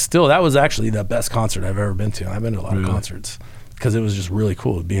so, like, still, that was actually the best concert I've ever been to. And I've been to a lot of concerts because it was just really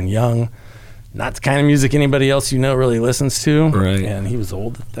cool. Being young, not the kind of music anybody else you know really listens to. Right. And he was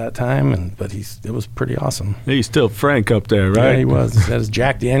old at that time, but it was pretty awesome. He's still Frank up there, right? Yeah, he was. He had his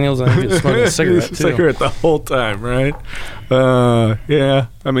Jack Daniels and he was smoking a cigarette, too. Cigarette the whole time, right? Yeah.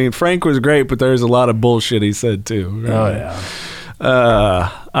 I mean, Frank was great, but there's a lot of bullshit he said, too. Right? Oh, yeah.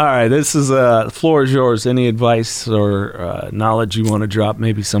 All right, this is the floor is yours. Any advice or knowledge you want to drop?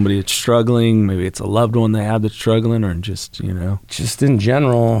 Maybe somebody that's struggling, maybe it's a loved one they have that's struggling, or just in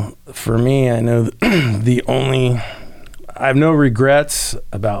general, for me, I know I have no regrets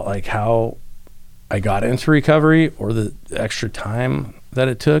about like how I got into recovery or the extra time that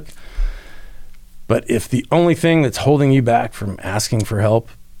it took. But if the only thing that's holding you back from asking for help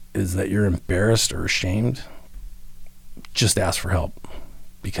is that you're embarrassed or ashamed, just ask for help.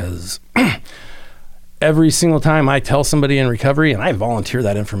 Because every single time I tell somebody in recovery, and I volunteer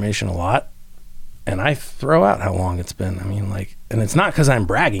that information a lot, and I throw out how long it's been. I mean, like, and it's not because I'm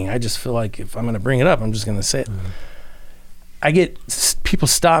bragging. I just feel like if I'm going to bring it up, I'm just going to say it. I get people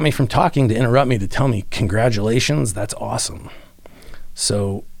stop me from talking to interrupt me to tell me, congratulations, that's awesome.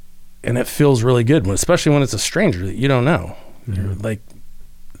 So, and it feels really good, especially when it's a stranger that you don't know. You're like,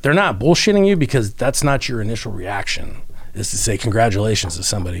 they're not bullshitting you because that's not your initial reaction, is to say congratulations to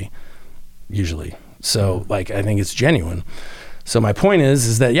somebody, usually. So, like, I think it's genuine. So my point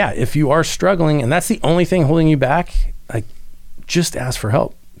is that, yeah, if you are struggling and that's the only thing holding you back, like, just ask for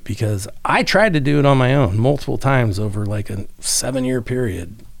help. Because I tried to do it on my own multiple times over like a 7-year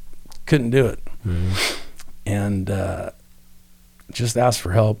period. Couldn't do it. And just ask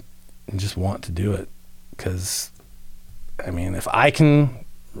for help and just want to do it. Because, I mean, if I can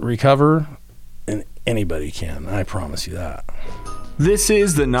recover, and anybody can, I promise you that. This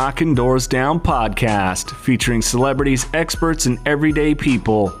is the Knocking Doors Down podcast, featuring celebrities, experts, and everyday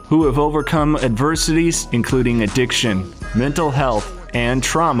people who have overcome adversities, including addiction, mental health, and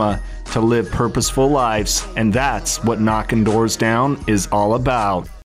trauma, to live purposeful lives. And that's what Knocking Doors Down is all about.